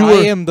is. impression.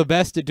 I am the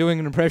best at doing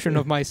an impression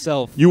of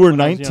myself. You were when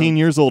I was 19 young.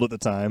 years old at the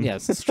time.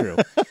 Yes, it's true.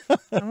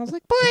 And I was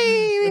like,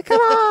 "Play, come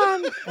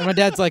on!" And my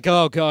dad's like,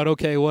 "Oh God,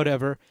 okay,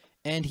 whatever."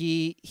 And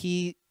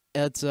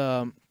it's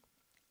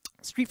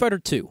Street Fighter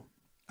 2.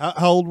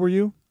 How old were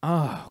you?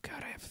 Oh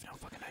God, I have no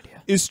fucking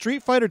idea. Is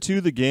Street Fighter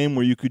 2 the game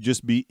where you could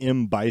just be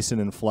M. Bison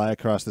and fly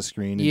across the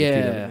screen? And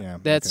Yeah,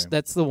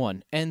 that's the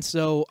one. And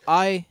so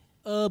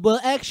Well,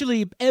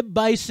 actually, Eb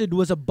Bison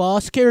was a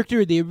boss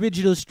character in the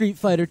original Street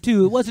Fighter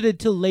 2. It wasn't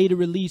until later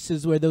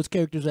releases where those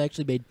characters were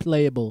actually made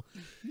playable.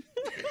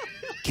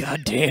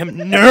 goddamn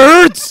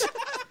nerds.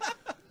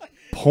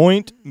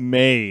 Point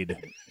made.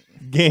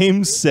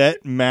 Game,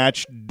 set,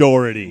 match,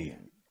 Doherty.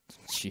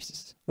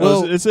 Jesus.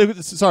 Well, Well,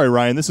 sorry,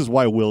 Ryan. This is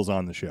why Will's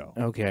on the show.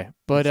 okay,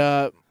 but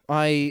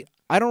I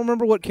I don't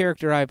remember what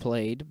character I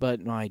played,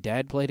 but my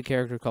dad played a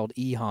character called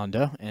E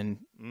Honda, and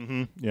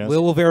Yes.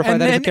 Will verify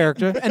that as a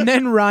character. And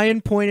then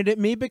Ryan pointed at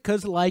me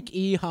because, like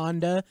E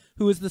Honda,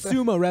 who is the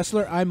sumo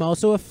wrestler, I'm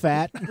also a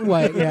fat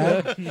white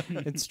guy.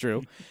 It's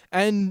true.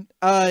 And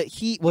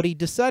what he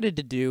decided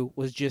to do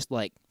was just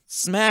like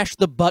smash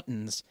the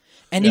buttons,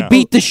 and he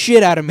beat the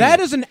shit out of me.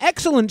 That is an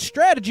excellent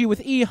strategy with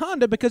E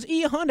Honda because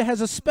E Honda has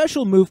a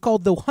special move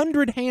called the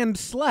 100-hand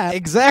slap.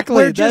 Exactly.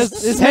 where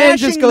just His hand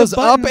just smashing goes the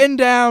up button- and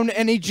down,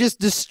 and he just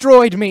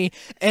destroyed me.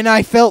 And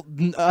I felt,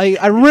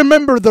 I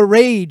remember the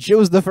rage. It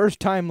was the first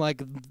time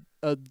like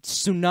a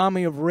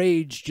tsunami of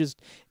rage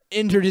just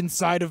entered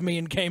inside of me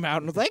and came out,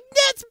 and was like,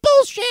 "That's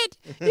bullshit.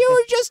 You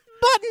were just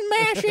button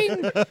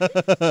mashing."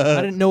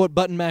 I didn't know what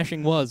button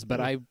mashing was,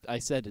 but I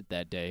said it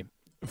that day.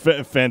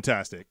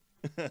 Fantastic.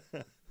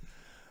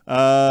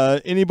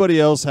 Anybody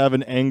else have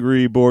an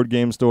angry board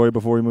game story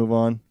before we move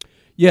on?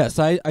 Yes,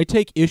 I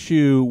take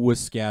issue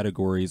with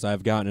categories.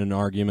 I've gotten in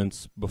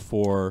arguments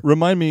before.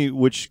 Remind me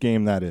which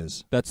game that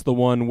is. That's the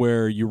one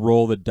where you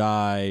roll the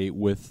die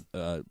with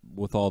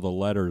all the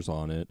letters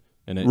on it,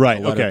 and a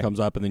letter comes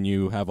up, and then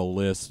you have a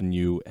list, and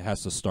it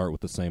has to start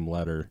with the same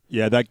letter.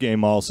 Yeah, that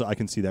game also. I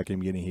can see that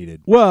game getting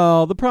heated.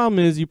 Well, the problem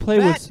is you play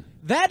with.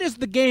 That is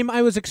the game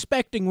I was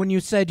expecting when you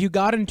said you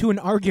got into an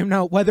argument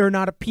about whether or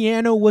not a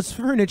piano was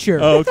furniture.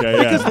 Oh, okay,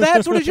 yeah. Because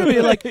that's what it should be.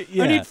 Like,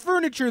 Yeah. I need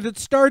furniture that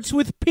starts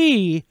with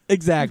P.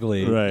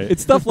 Exactly. Right.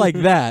 It's stuff like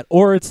that,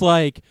 or it's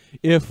like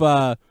if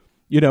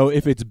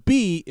if it's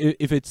B,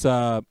 if it's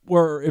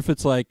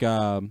like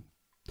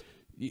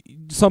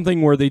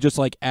something where they just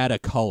like add a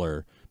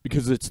color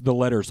because it's the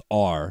letters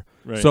R.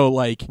 Right. So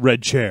like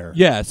Red chair.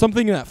 yeah,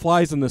 something that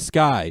flies in the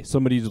sky.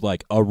 Somebody's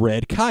like a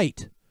red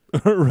kite.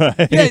 Right.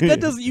 Yeah,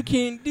 that doesn't. You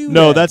can't do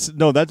No,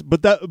 that.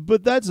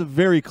 but that's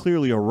very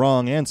clearly a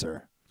wrong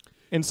answer.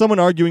 And someone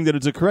arguing that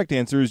it's a correct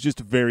answer is just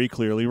very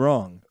clearly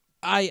wrong.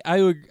 I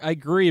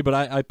agree, but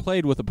I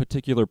played with a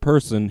particular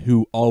person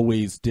who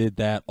always did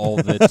that all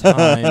the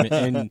time,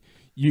 and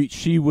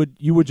you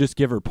would just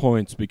give her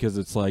points because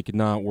it's like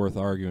not worth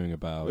arguing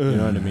about. You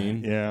know what I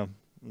mean?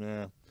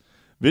 Yeah.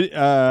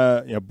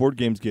 Yeah, board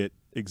games get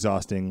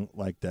exhausting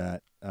like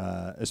that,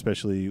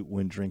 especially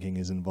when drinking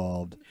is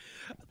involved.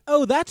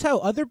 Oh, that's how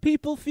other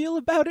people feel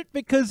about it?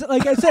 Because,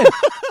 like I said,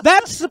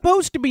 that's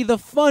supposed to be the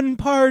fun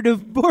part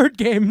of board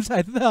games,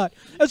 I thought.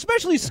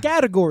 Especially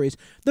categories.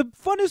 The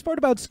funnest part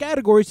about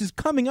categories is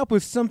coming up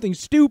with something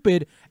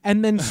stupid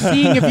and then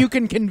seeing if you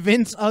can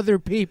convince other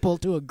people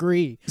to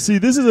agree. See,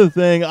 this is a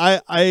thing.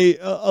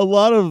 A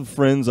lot of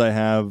friends I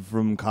have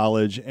from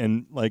college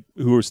and like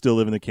who are still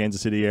live in the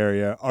Kansas City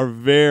area are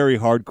very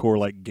hardcore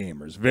like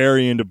gamers,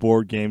 very into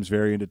board games,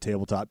 very into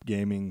tabletop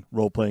gaming,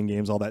 role-playing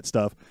games, all that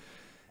stuff.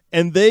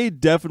 And they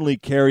definitely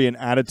carry an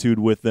attitude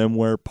with them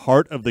where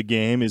part of the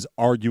game is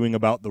arguing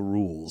about the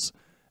rules.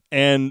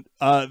 And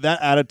that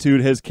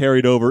attitude has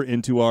carried over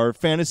into our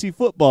fantasy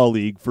football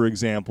league, for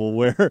example,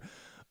 where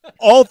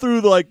all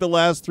through the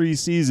last 3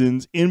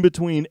 seasons, in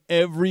between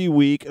every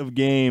week of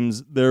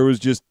games, there was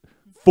just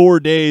 4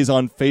 days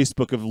on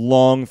Facebook of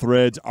long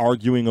threads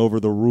arguing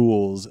over the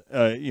rules.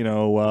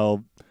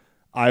 While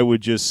I would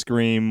just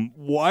scream,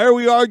 "Why are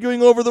we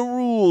arguing over the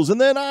rules?"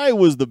 And then I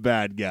was the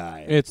bad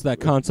guy. It's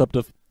that concept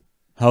of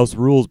house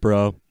rules,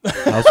 bro.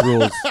 House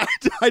rules.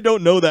 I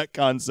don't know that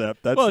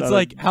concept. That's It's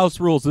like house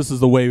rules. This is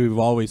the way we've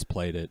always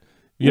played it.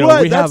 We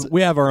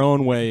have our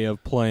own way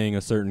of playing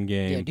a certain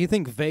game. Yeah, do you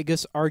think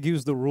Vegas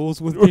argues the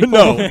rules with people?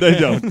 No, they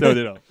don't. No,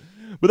 they don't.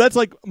 But that's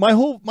like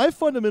my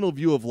fundamental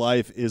view of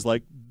life is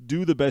like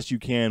do the best you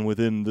can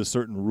within the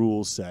certain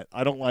rules set.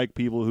 I don't like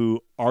people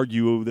who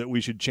argue that we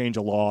should change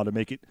a law to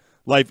make it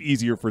life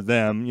easier for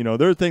them.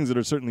 There are things that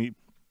are certainly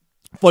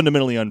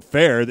fundamentally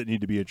unfair that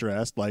need to be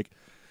addressed, like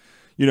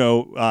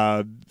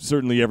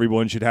certainly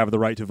everyone should have the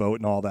right to vote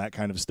and all that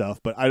kind of stuff.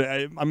 But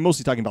I'm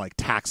mostly talking about like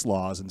tax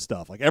laws and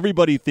stuff. Like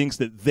everybody thinks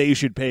that they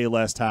should pay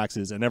less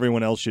taxes and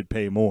everyone else should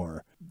pay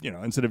more,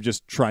 instead of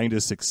just trying to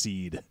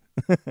succeed.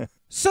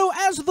 So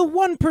as the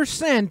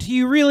 1%,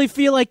 you really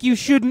feel like you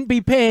shouldn't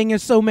be paying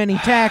us so many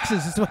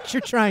taxes is what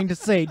you're trying to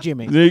say,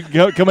 Jimmy.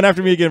 They're coming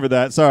after me again for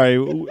that. Sorry.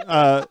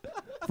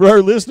 For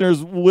our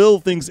listeners, Will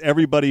thinks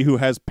everybody who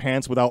has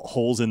pants without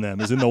holes in them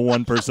is in the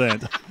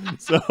 1%.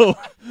 So,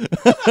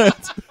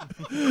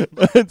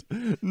 but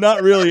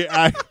not really.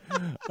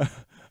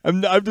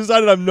 I've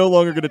decided I'm no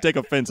longer going to take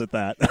offense at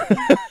that.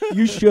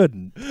 You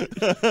shouldn't.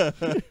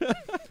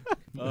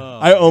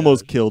 I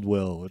almost killed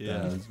Will with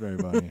that. It was very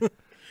funny.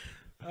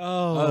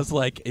 Oh, I was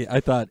like, I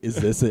thought, is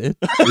this it?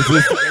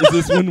 Is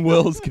this when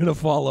Will's gonna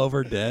fall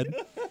over dead?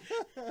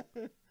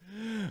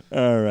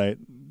 All right.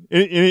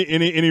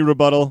 Any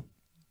rebuttal?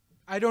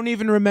 I don't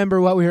even remember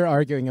what we were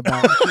arguing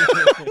about.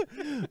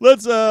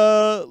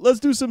 Let's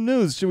do some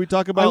news. Should we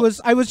talk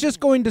about? I was just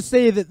going to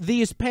say that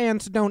these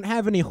pants don't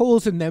have any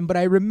holes in them, but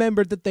I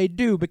remembered that they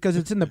do because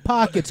it's in the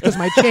pockets because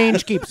my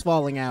change keeps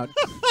falling out.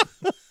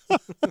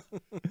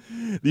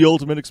 The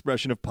ultimate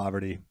expression of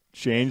poverty.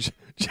 Change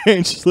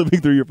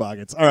slipping through your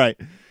pockets. All right.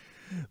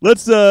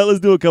 Let's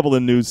do a couple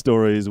of news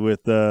stories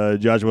with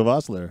Joshua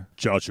Vossler.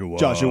 Joshua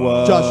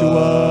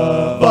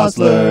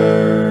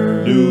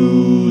Vossler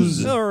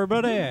news. Hello,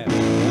 everybody.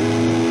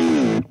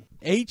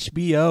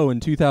 HBO in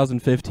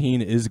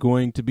 2015 is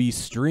going to be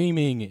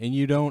streaming, and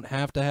you don't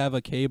have to have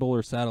a cable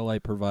or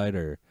satellite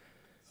provider.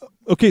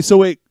 Okay, so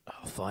wait,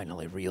 Oh,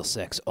 finally, real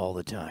sex all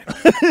the time.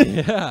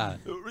 Yeah.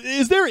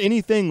 is there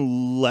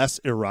anything less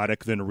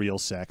erotic than real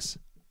sex?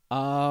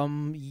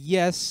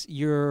 Yes,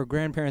 your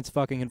grandparents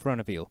fucking in front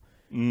of you.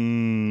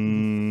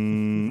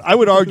 I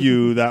would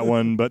argue that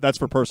one, but that's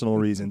for personal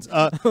reasons.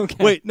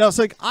 Okay. Wait, no, it's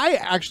like I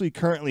actually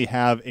currently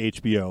have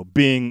HBO,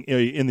 being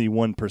in the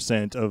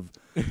 1% of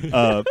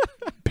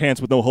pants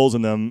with no holes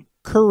in them.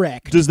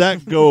 Correct. Does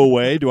that go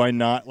away? Do I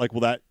not like?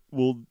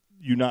 Will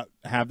you not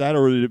have that,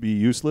 or would it be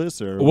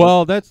useless? Or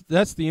Well,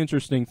 that's the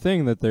interesting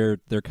thing that they're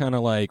kind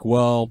of like,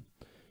 well,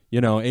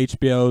 you know,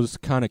 HBO's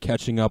kind of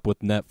catching up with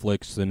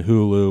Netflix and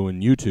Hulu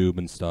and YouTube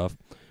and stuff,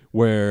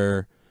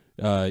 where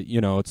you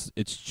know,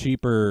 it's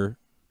cheaper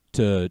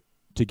to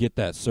get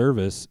that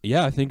service.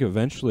 Yeah, I think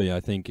eventually,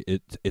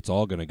 it's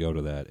all going to go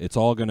to that. It's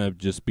all going to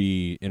just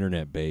be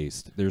internet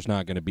based. There's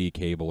not going to be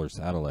cable or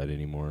satellite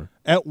anymore.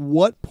 At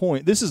what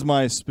point? This is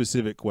my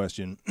specific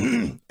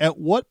question. At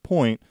what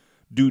point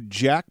do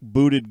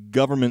jackbooted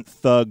government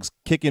thugs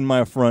kick in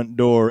my front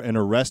door and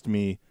arrest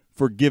me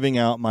for giving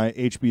out my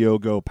HBO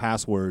Go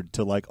password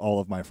to like all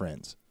of my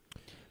friends?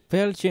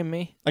 Well,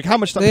 Jimmy, Like how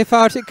much time? they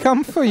thought it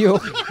come for you.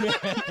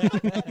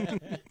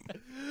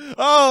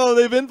 Oh,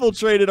 they've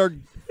infiltrated our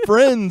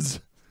friends.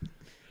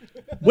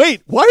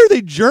 Wait, why are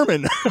they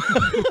German?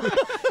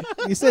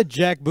 You said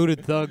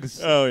jackbooted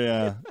thugs. Oh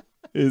yeah,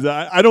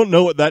 I don't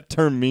know what that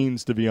term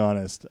means, to be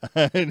honest.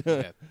 I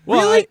know.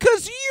 Well, really?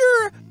 Because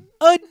you're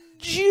a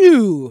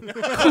Jew,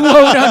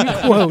 quote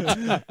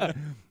unquote.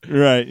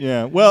 Right?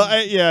 Yeah. Well,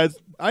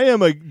 I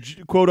am a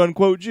quote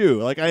unquote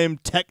Jew. Like I am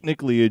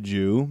technically a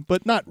Jew,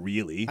 but not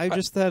really. I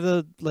just had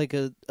a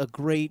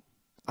great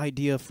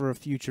idea for a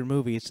future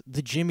movie. It's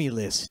the Jimmy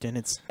List, and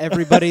it's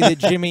everybody that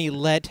Jimmy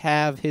let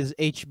have his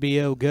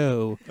HBO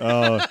Go.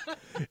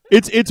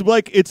 It's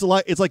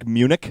like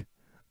Munich,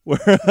 where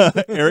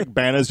Eric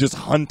Bana's just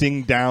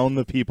hunting down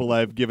the people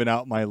I've given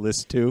out my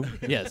list to.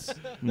 Yes.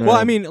 Well,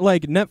 I mean,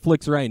 like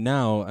Netflix right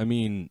now, I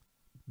mean,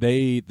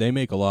 they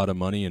make a lot of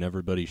money, and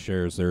everybody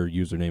shares their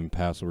username and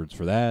passwords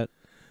for that.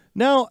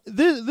 Now,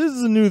 this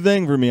is a new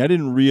thing for me. I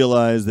didn't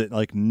realize that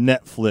like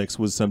Netflix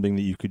was something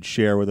that you could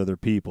share with other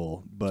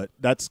people, but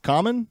that's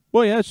common?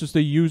 Well, yeah, it's just a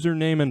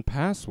username and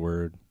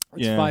password.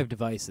 It's Yeah. 5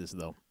 devices,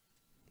 though.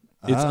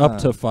 It's up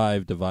to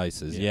 5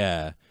 devices.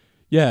 Yeah.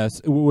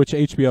 Yes, which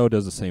HBO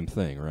does the same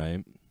thing,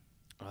 right?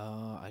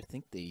 I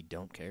think they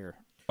don't care.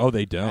 Oh,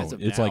 they As don't.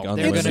 of It's now. like They're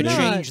unlimited. going to It's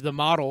not- change the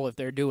model if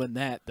they're doing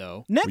that,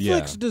 though. Netflix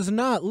Yeah. does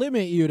not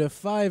limit you to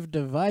 5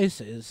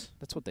 devices.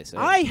 That's what they say.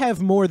 I have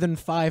more than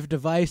 5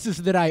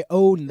 devices that I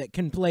own that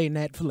can play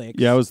Netflix.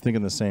 Yeah, I was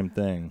thinking the same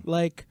thing.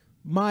 Like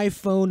my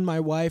phone,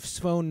 my wife's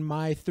phone,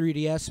 my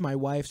 3DS, my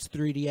wife's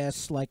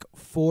 3DS, like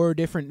 4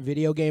 different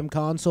video game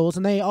consoles,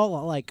 and they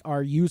all like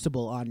are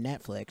usable on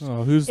Netflix.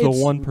 Oh, who's the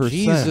It's- 1%?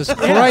 Jesus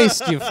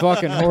Christ, you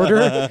fucking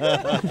hoarder.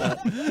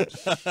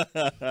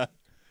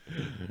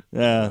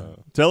 Yeah.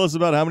 Tell us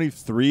about how many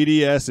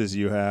 3DSs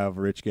you have,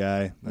 rich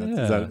guy. Yeah.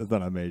 That's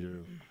not a major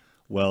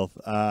wealth.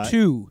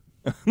 2.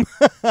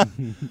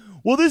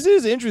 Well, this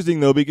is interesting,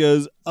 though,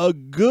 because a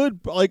good,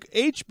 like,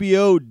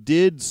 HBO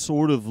did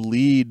sort of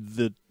lead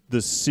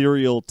the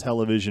serial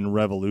television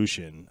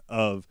revolution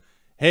of,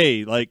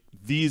 hey, like,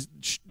 these,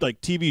 like,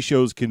 TV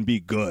shows can be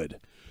good.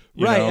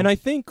 you Right, know? and I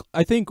think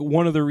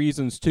one of the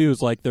reasons too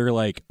is like they're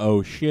like,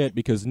 oh shit,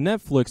 because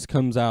Netflix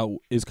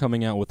is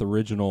coming out with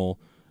original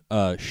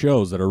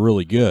shows that are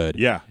really good.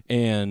 Yeah.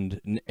 And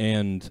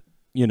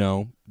you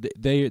know,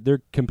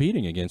 they're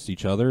competing against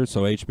each other,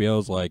 so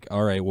HBO's like,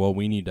 all right, well,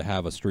 we need to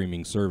have a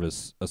streaming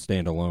service, a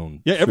standalone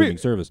streaming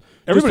service. just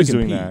to everybody's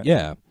doing compete. that.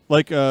 Yeah.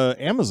 Like,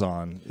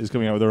 Amazon is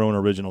coming out with their own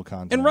original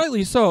content. And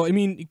rightly so. I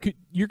mean,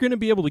 you're going to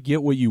be able to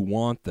get what you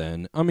want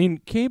then. I mean,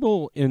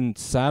 cable and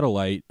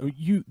satellite,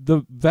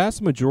 the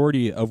vast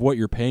majority of what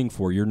you're paying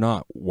for, you're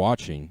not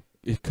watching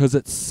because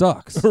it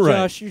sucks. Right.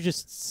 Josh, you're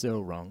just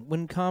so wrong.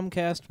 When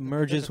Comcast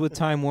merges with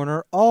Time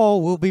Warner,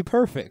 all will be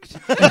perfect.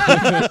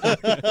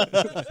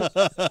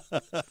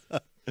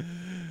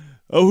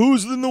 Oh,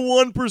 who's in the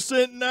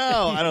 1%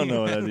 now? I don't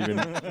know.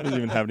 That doesn't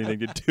even have anything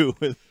to do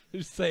with.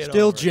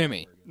 Still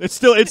Jimmy. It's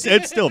still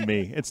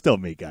me. It's still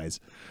me, guys.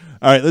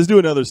 All right, let's do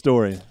another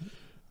story.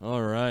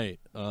 All right.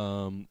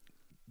 Let's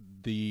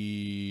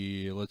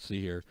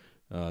see here.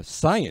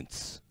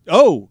 Science.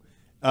 Oh,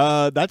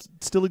 that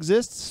still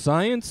exists.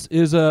 Science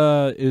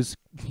is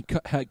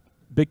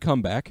big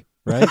comeback,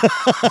 right?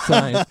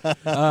 Science.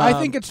 I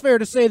think it's fair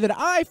to say that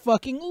I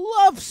fucking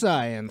love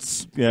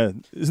science. Yeah,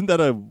 isn't that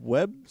a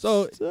web?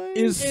 So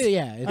is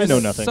Yeah, I know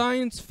nothing.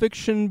 Science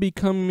fiction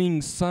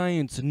becoming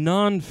science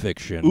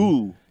nonfiction?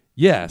 Ooh,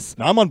 Yes.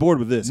 now I'm on board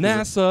with this.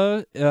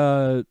 NASA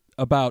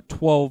about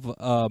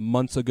 12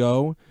 months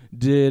ago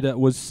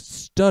was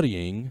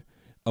studying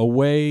a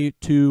way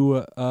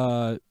to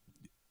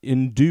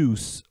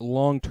induce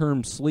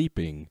long-term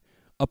sleeping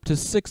up to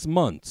 6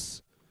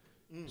 months.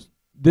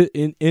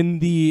 In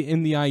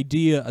the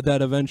idea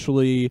that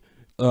eventually,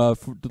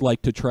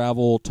 like to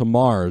travel to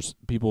Mars,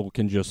 people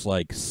can just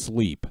like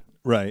sleep,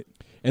 Right.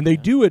 and they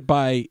do it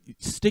by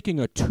sticking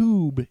a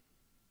tube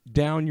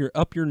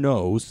up your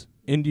nose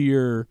into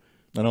your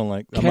I don't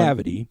like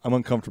cavity. I'm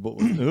uncomfortable.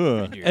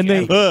 Ugh. And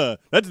they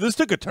This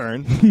took a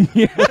turn.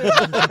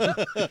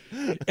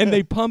 and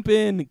they pump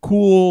in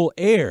cool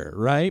air,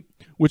 right,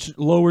 which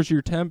lowers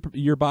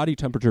your body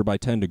temperature by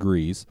 10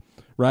 degrees,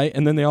 right?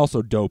 And then they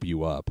also dope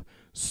you up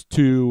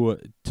to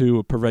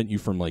prevent you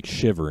from like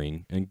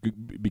shivering and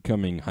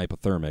becoming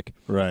hypothermic.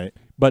 Right.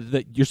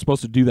 But you're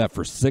supposed to do that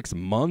for 6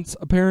 months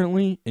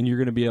apparently, and you're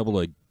going to be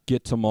able to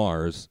get to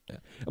Mars.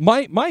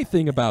 My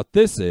thing about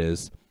this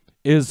is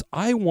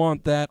I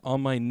want that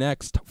on my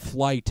next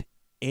flight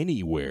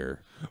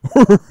anywhere.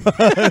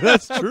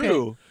 That's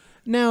true.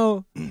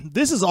 Now,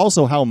 This is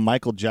also how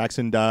Michael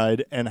Jackson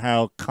died and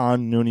how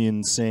Khan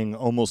Noonien Singh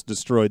almost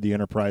destroyed the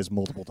Enterprise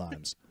multiple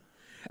times.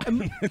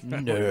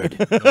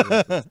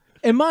 Nerd.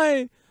 am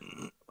I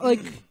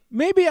like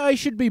maybe I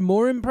should be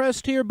more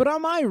impressed here, but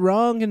am I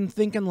wrong in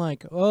thinking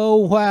like, oh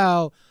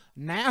wow,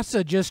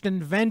 NASA just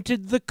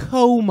invented the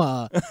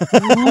coma?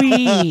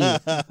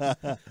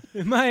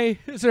 Am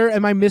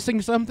I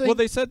missing something? Well,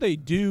 they said they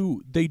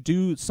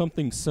do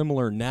something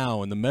similar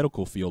now in the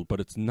medical field, but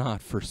it's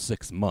not for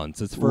 6 months.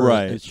 It's for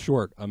Right. a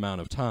short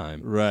amount of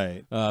time.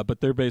 Right.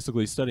 But they're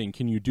basically studying,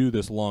 can you do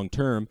this long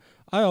term?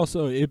 I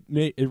also it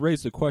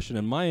raised a question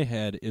in my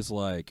head is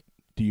like,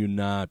 do you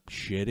not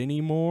shit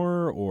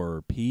anymore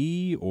or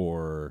pee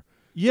or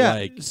Yeah.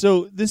 like,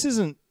 So this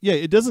isn't. Yeah.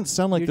 It doesn't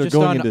sound like You're they're just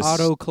going on into.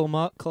 auto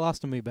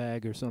colostomy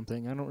bag or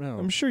something. I don't know.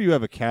 I'm sure you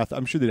have a cath.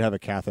 I'm sure they'd have a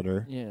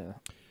catheter. Yeah.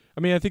 I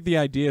mean, I think the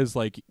idea is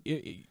like,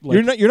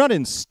 like You're not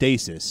in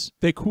stasis.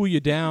 they cool you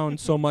down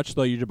so much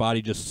though your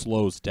body just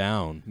slows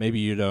down. Maybe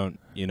you don't,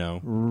 I don't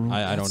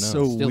know. That's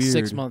so Still weird.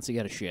 6 months you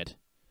got to shit.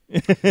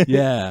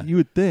 Yeah. You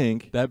would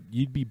think. That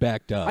you'd be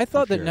backed up. I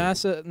thought for that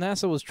sure.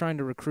 NASA was trying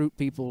to recruit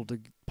people to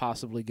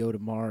possibly go to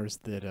Mars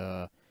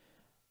that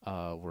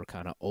were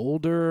kind of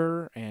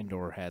older and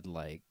or had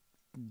like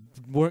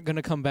weren't going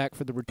to come back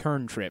for the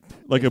return trip.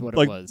 Like is a what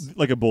like it was.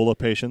 like Ebola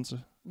patients.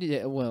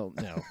 Yeah, well,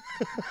 no.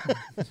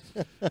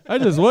 I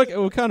just what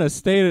kind of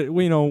state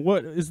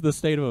what is the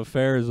state of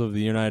affairs of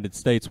the United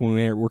States when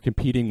we're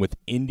competing with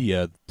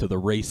India to the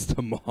race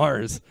to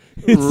Mars?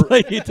 It's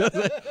like it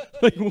doesn't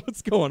like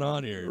what's going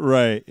on here?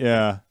 Right.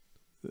 Yeah.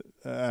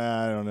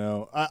 I don't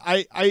know.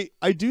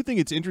 I do think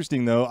it's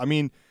interesting though. I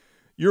mean,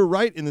 you're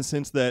right in the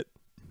sense that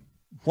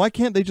why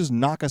can't they just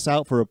knock us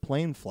out for a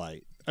plane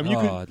flight? I mean,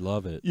 I'd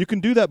love it. you can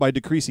do that by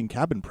decreasing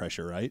cabin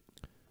pressure, right?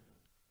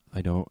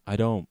 I don't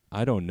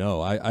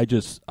know.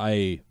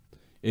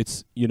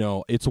 It's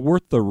it's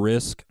worth the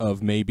risk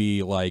of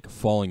maybe like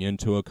falling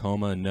into a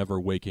coma and never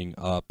waking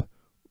up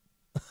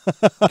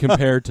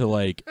compared to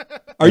like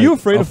Are you like,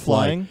 afraid a of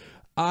flight. flying?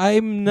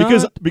 I'm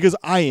not Because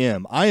I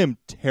am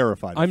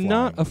terrified of I'm flying.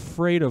 not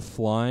afraid of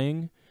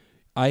flying.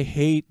 I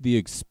hate the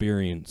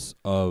experience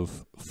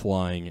of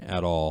flying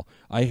at all.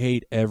 I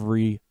hate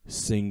every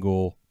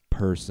single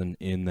person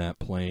in that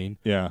plane.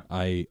 Yeah.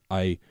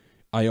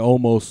 I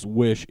almost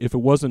wish, if it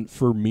wasn't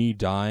for me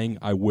dying,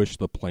 I wish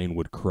the plane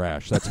would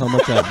crash. That's how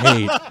much I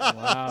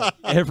hate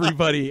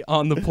everybody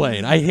on the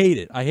plane. I hate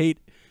it.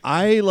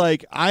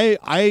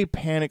 I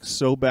panic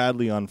so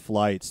badly on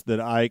flights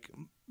that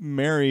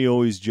Mary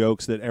always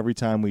jokes that every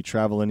time we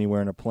travel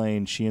anywhere in a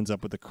plane, she ends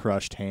up with a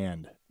crushed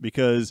hand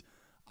because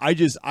I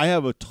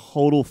have a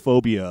total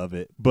phobia of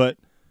it, but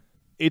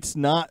it's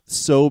not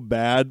so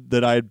bad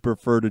that I'd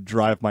prefer to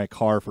drive my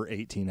car for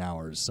 18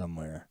 hours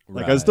somewhere.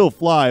 Like I Right. still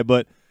fly,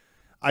 but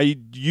I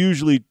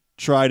usually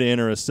try to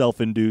enter a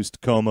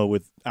self-induced coma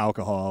with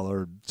alcohol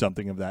or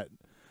something of that.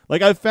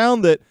 Like I've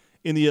found that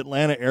in the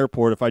Atlanta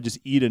airport, if I just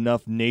eat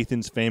enough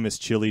Nathan's Famous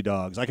chili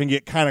dogs, I can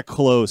get kind of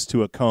close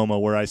to a coma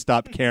where I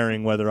stop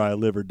caring whether I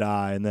live or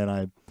die, and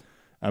then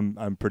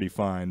I'm pretty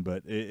fine.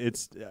 But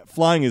it's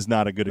flying is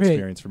not a good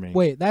experience for me.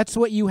 Wait, that's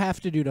what you have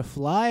to do to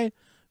fly?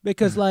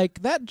 Because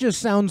like that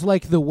just sounds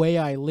like the way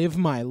I live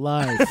my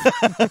life.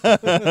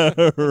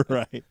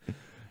 Right.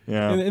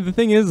 Yeah. And the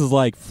thing is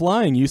like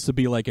flying used to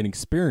be like an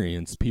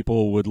experience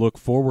people would look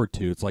forward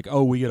to. It's like,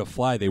 oh, we get to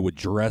fly. They would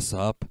dress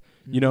up,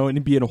 and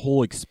it'd be a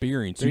whole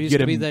experience. There You'd used get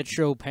to be em- that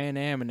show Pan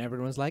Am, and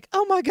everyone's like,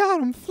 "Oh my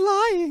God, I'm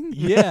flying!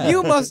 Yeah.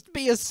 You must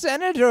be a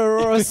senator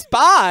or a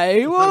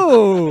spy!"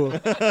 Whoa!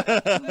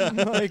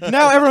 Like,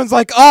 now everyone's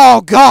like,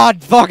 "Oh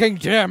God, fucking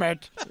damn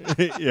it!"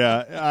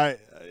 Yeah.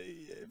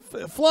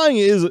 Flying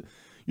is.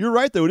 You're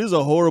right, though. It is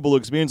a horrible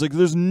experience. Like,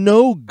 there's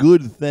no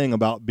good thing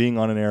about being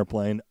on an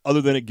airplane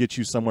other than it gets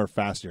you somewhere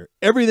faster.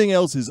 Everything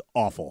else is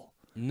awful.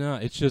 No,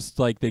 it's just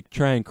like they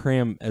try and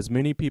cram as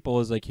many people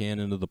as they can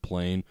into the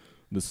plane.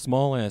 The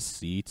small ass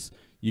seats.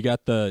 You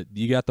got the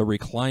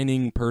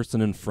reclining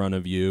person in front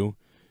of you,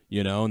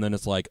 and then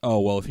it's like, oh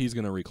well, if he's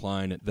gonna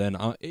recline, then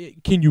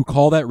can you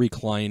call that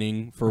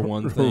reclining for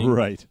one thing?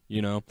 Right.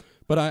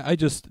 But I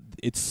just,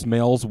 it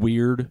smells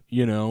weird,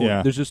 you know?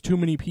 Yeah. There's just too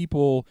many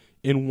people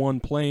in one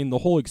plane. The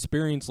whole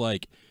experience,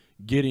 like,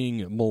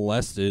 getting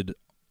molested,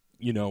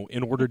 you know,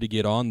 in order to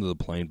get onto the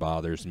plane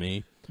bothers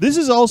me. This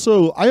is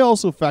also, I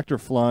also factor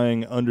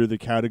flying under the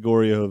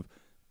category of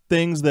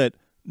things that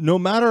no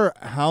matter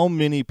how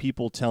many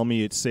people tell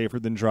me it's safer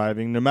than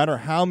driving, no matter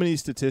how many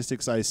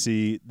statistics I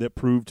see that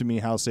prove to me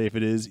how safe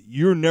it is,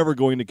 you're never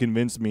going to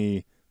convince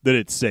me that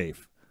it's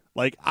safe.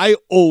 Like, I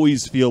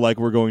always feel like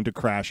we're going to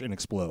crash and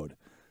explode.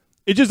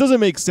 It just doesn't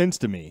make sense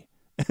to me.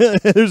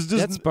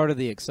 That's part of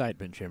the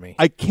excitement, Jimmy.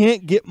 I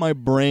can't get my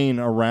brain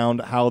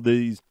around how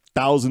these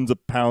thousands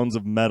of pounds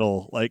of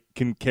metal like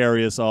can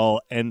carry us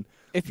all, and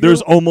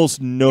there's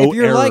almost no If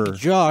you're error. like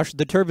Josh,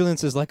 the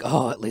turbulence is like,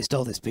 oh, at least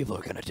all these people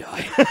are going to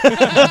die.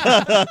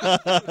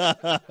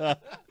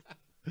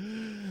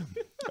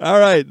 All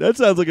right, that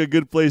sounds like a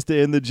good place to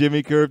end the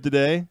Jimmy Curve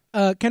today.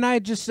 Can I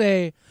just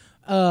say,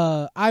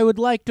 I would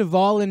like to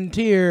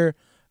volunteer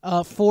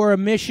for a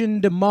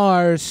mission to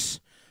Mars,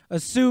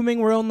 assuming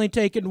we're only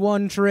taking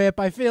one trip.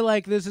 I feel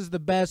like this is the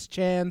best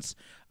chance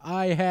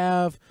I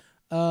have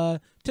to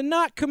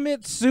not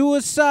commit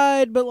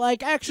suicide, but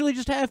like actually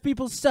just have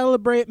people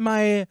celebrate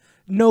my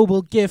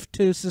noble gift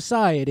to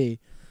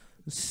society.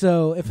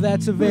 So if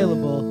that's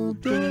available.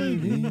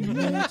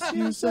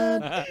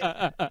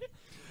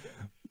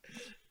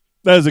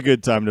 That was a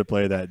good time to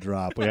play that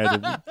drop. We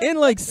had to. In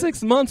like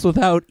 6 months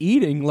without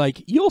eating,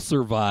 like, you'll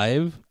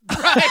survive.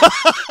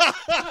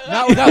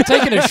 Not without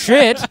taking a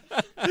shit.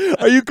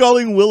 Are you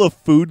calling Will a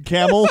food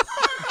camel?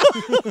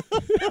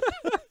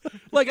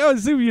 Like, I would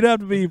assume you'd have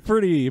to be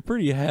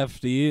pretty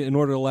hefty in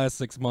order to last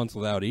 6 months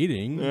without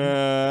eating.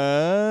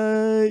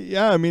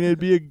 Yeah, I mean, it'd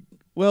be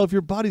well, if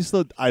your body's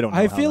slow, I don't know.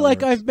 I how feel that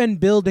like works. I've been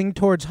building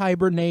towards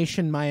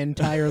hibernation my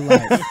entire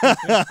life.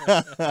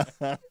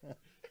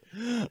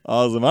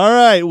 Awesome. All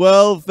right.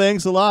 Well,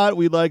 thanks a lot.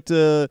 We'd like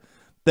to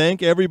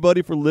thank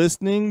everybody for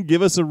listening.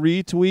 Give us a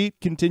retweet,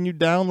 continue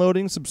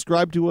downloading,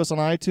 subscribe to us on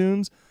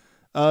iTunes.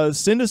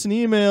 Send us an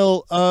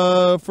email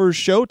for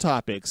show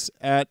topics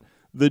at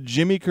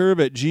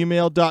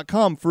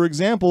thejimmycurve@gmail.com. For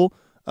example,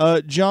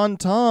 John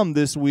Tom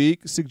this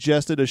week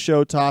suggested a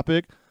show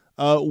topic,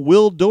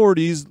 Will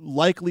Doherty's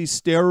likely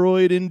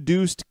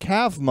steroid-induced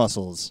calf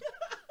muscles.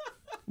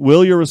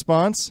 Will, your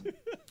response?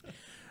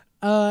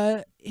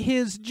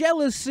 His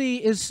jealousy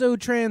is so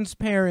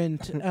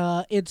transparent.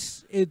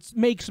 It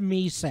makes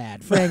me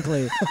sad,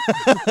 frankly.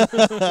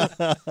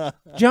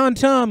 John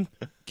Tom,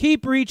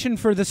 keep reaching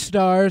for the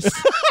stars.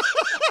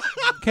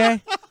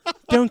 Okay?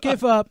 Don't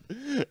give up.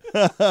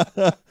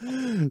 But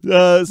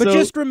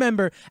just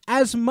remember,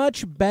 as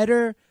much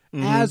better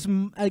as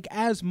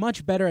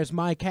much better as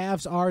my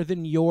calves are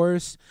than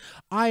yours,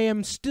 I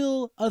am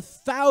still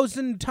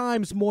 1,000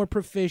 times more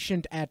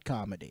proficient at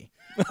comedy.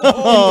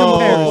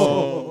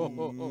 Oh,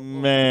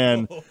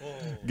 man.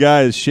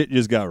 Guys, shit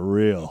just got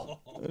real.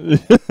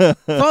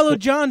 Follow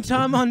John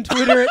Tom on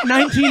Twitter at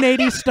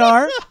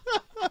 1980star.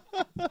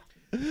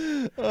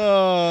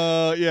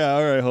 Yeah,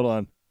 all right, hold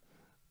on.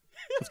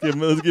 Let's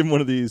give him one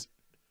of these.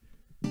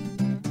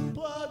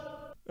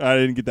 I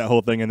didn't get that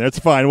whole thing in there. It's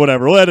fine,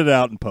 whatever. We'll edit it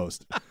out and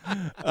post.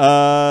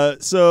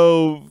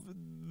 So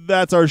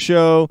that's our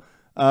show.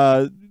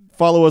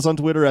 Follow us on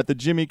Twitter at the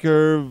Jimmy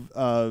Curve.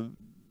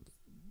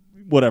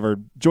 Whatever.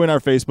 Join our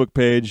Facebook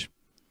page.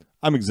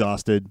 I'm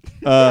exhausted.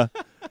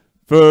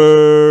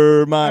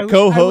 For my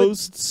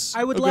co-hosts,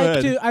 I would go like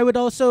ahead. to. I would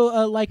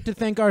also like to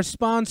thank our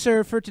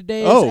sponsor for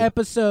today's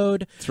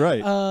episode. That's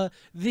right.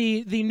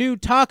 The new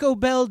Taco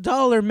Bell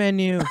dollar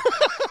menu.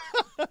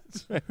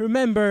 That's right.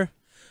 Remember,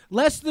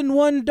 less than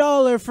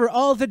 $1 for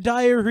all the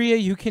diarrhea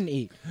you can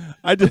eat.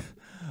 I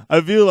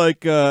feel like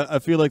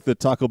the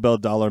Taco Bell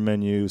dollar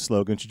menu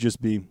slogan should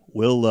just be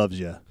 "Will loves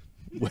you."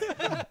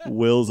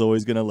 Will's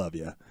always gonna love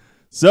you.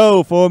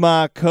 So for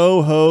my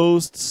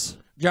co-hosts,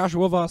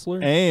 Joshua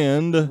Vossler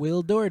and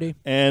Will Doherty,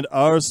 and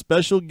our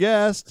special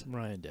guest,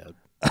 Ryan Doud.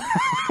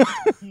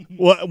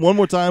 one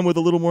more time with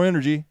a little more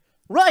energy.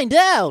 Ryan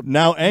Doud.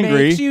 Now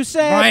angry. makes you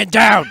sad. Ryan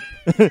Doud.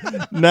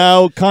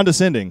 Now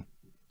condescending.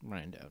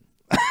 Ryan Doud.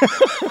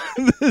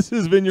 This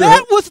has been your.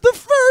 That was the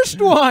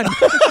first one.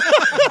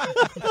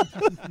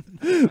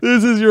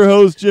 This is your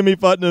host Jimmy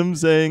Putnam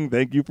saying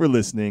thank you for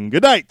listening.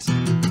 Good night.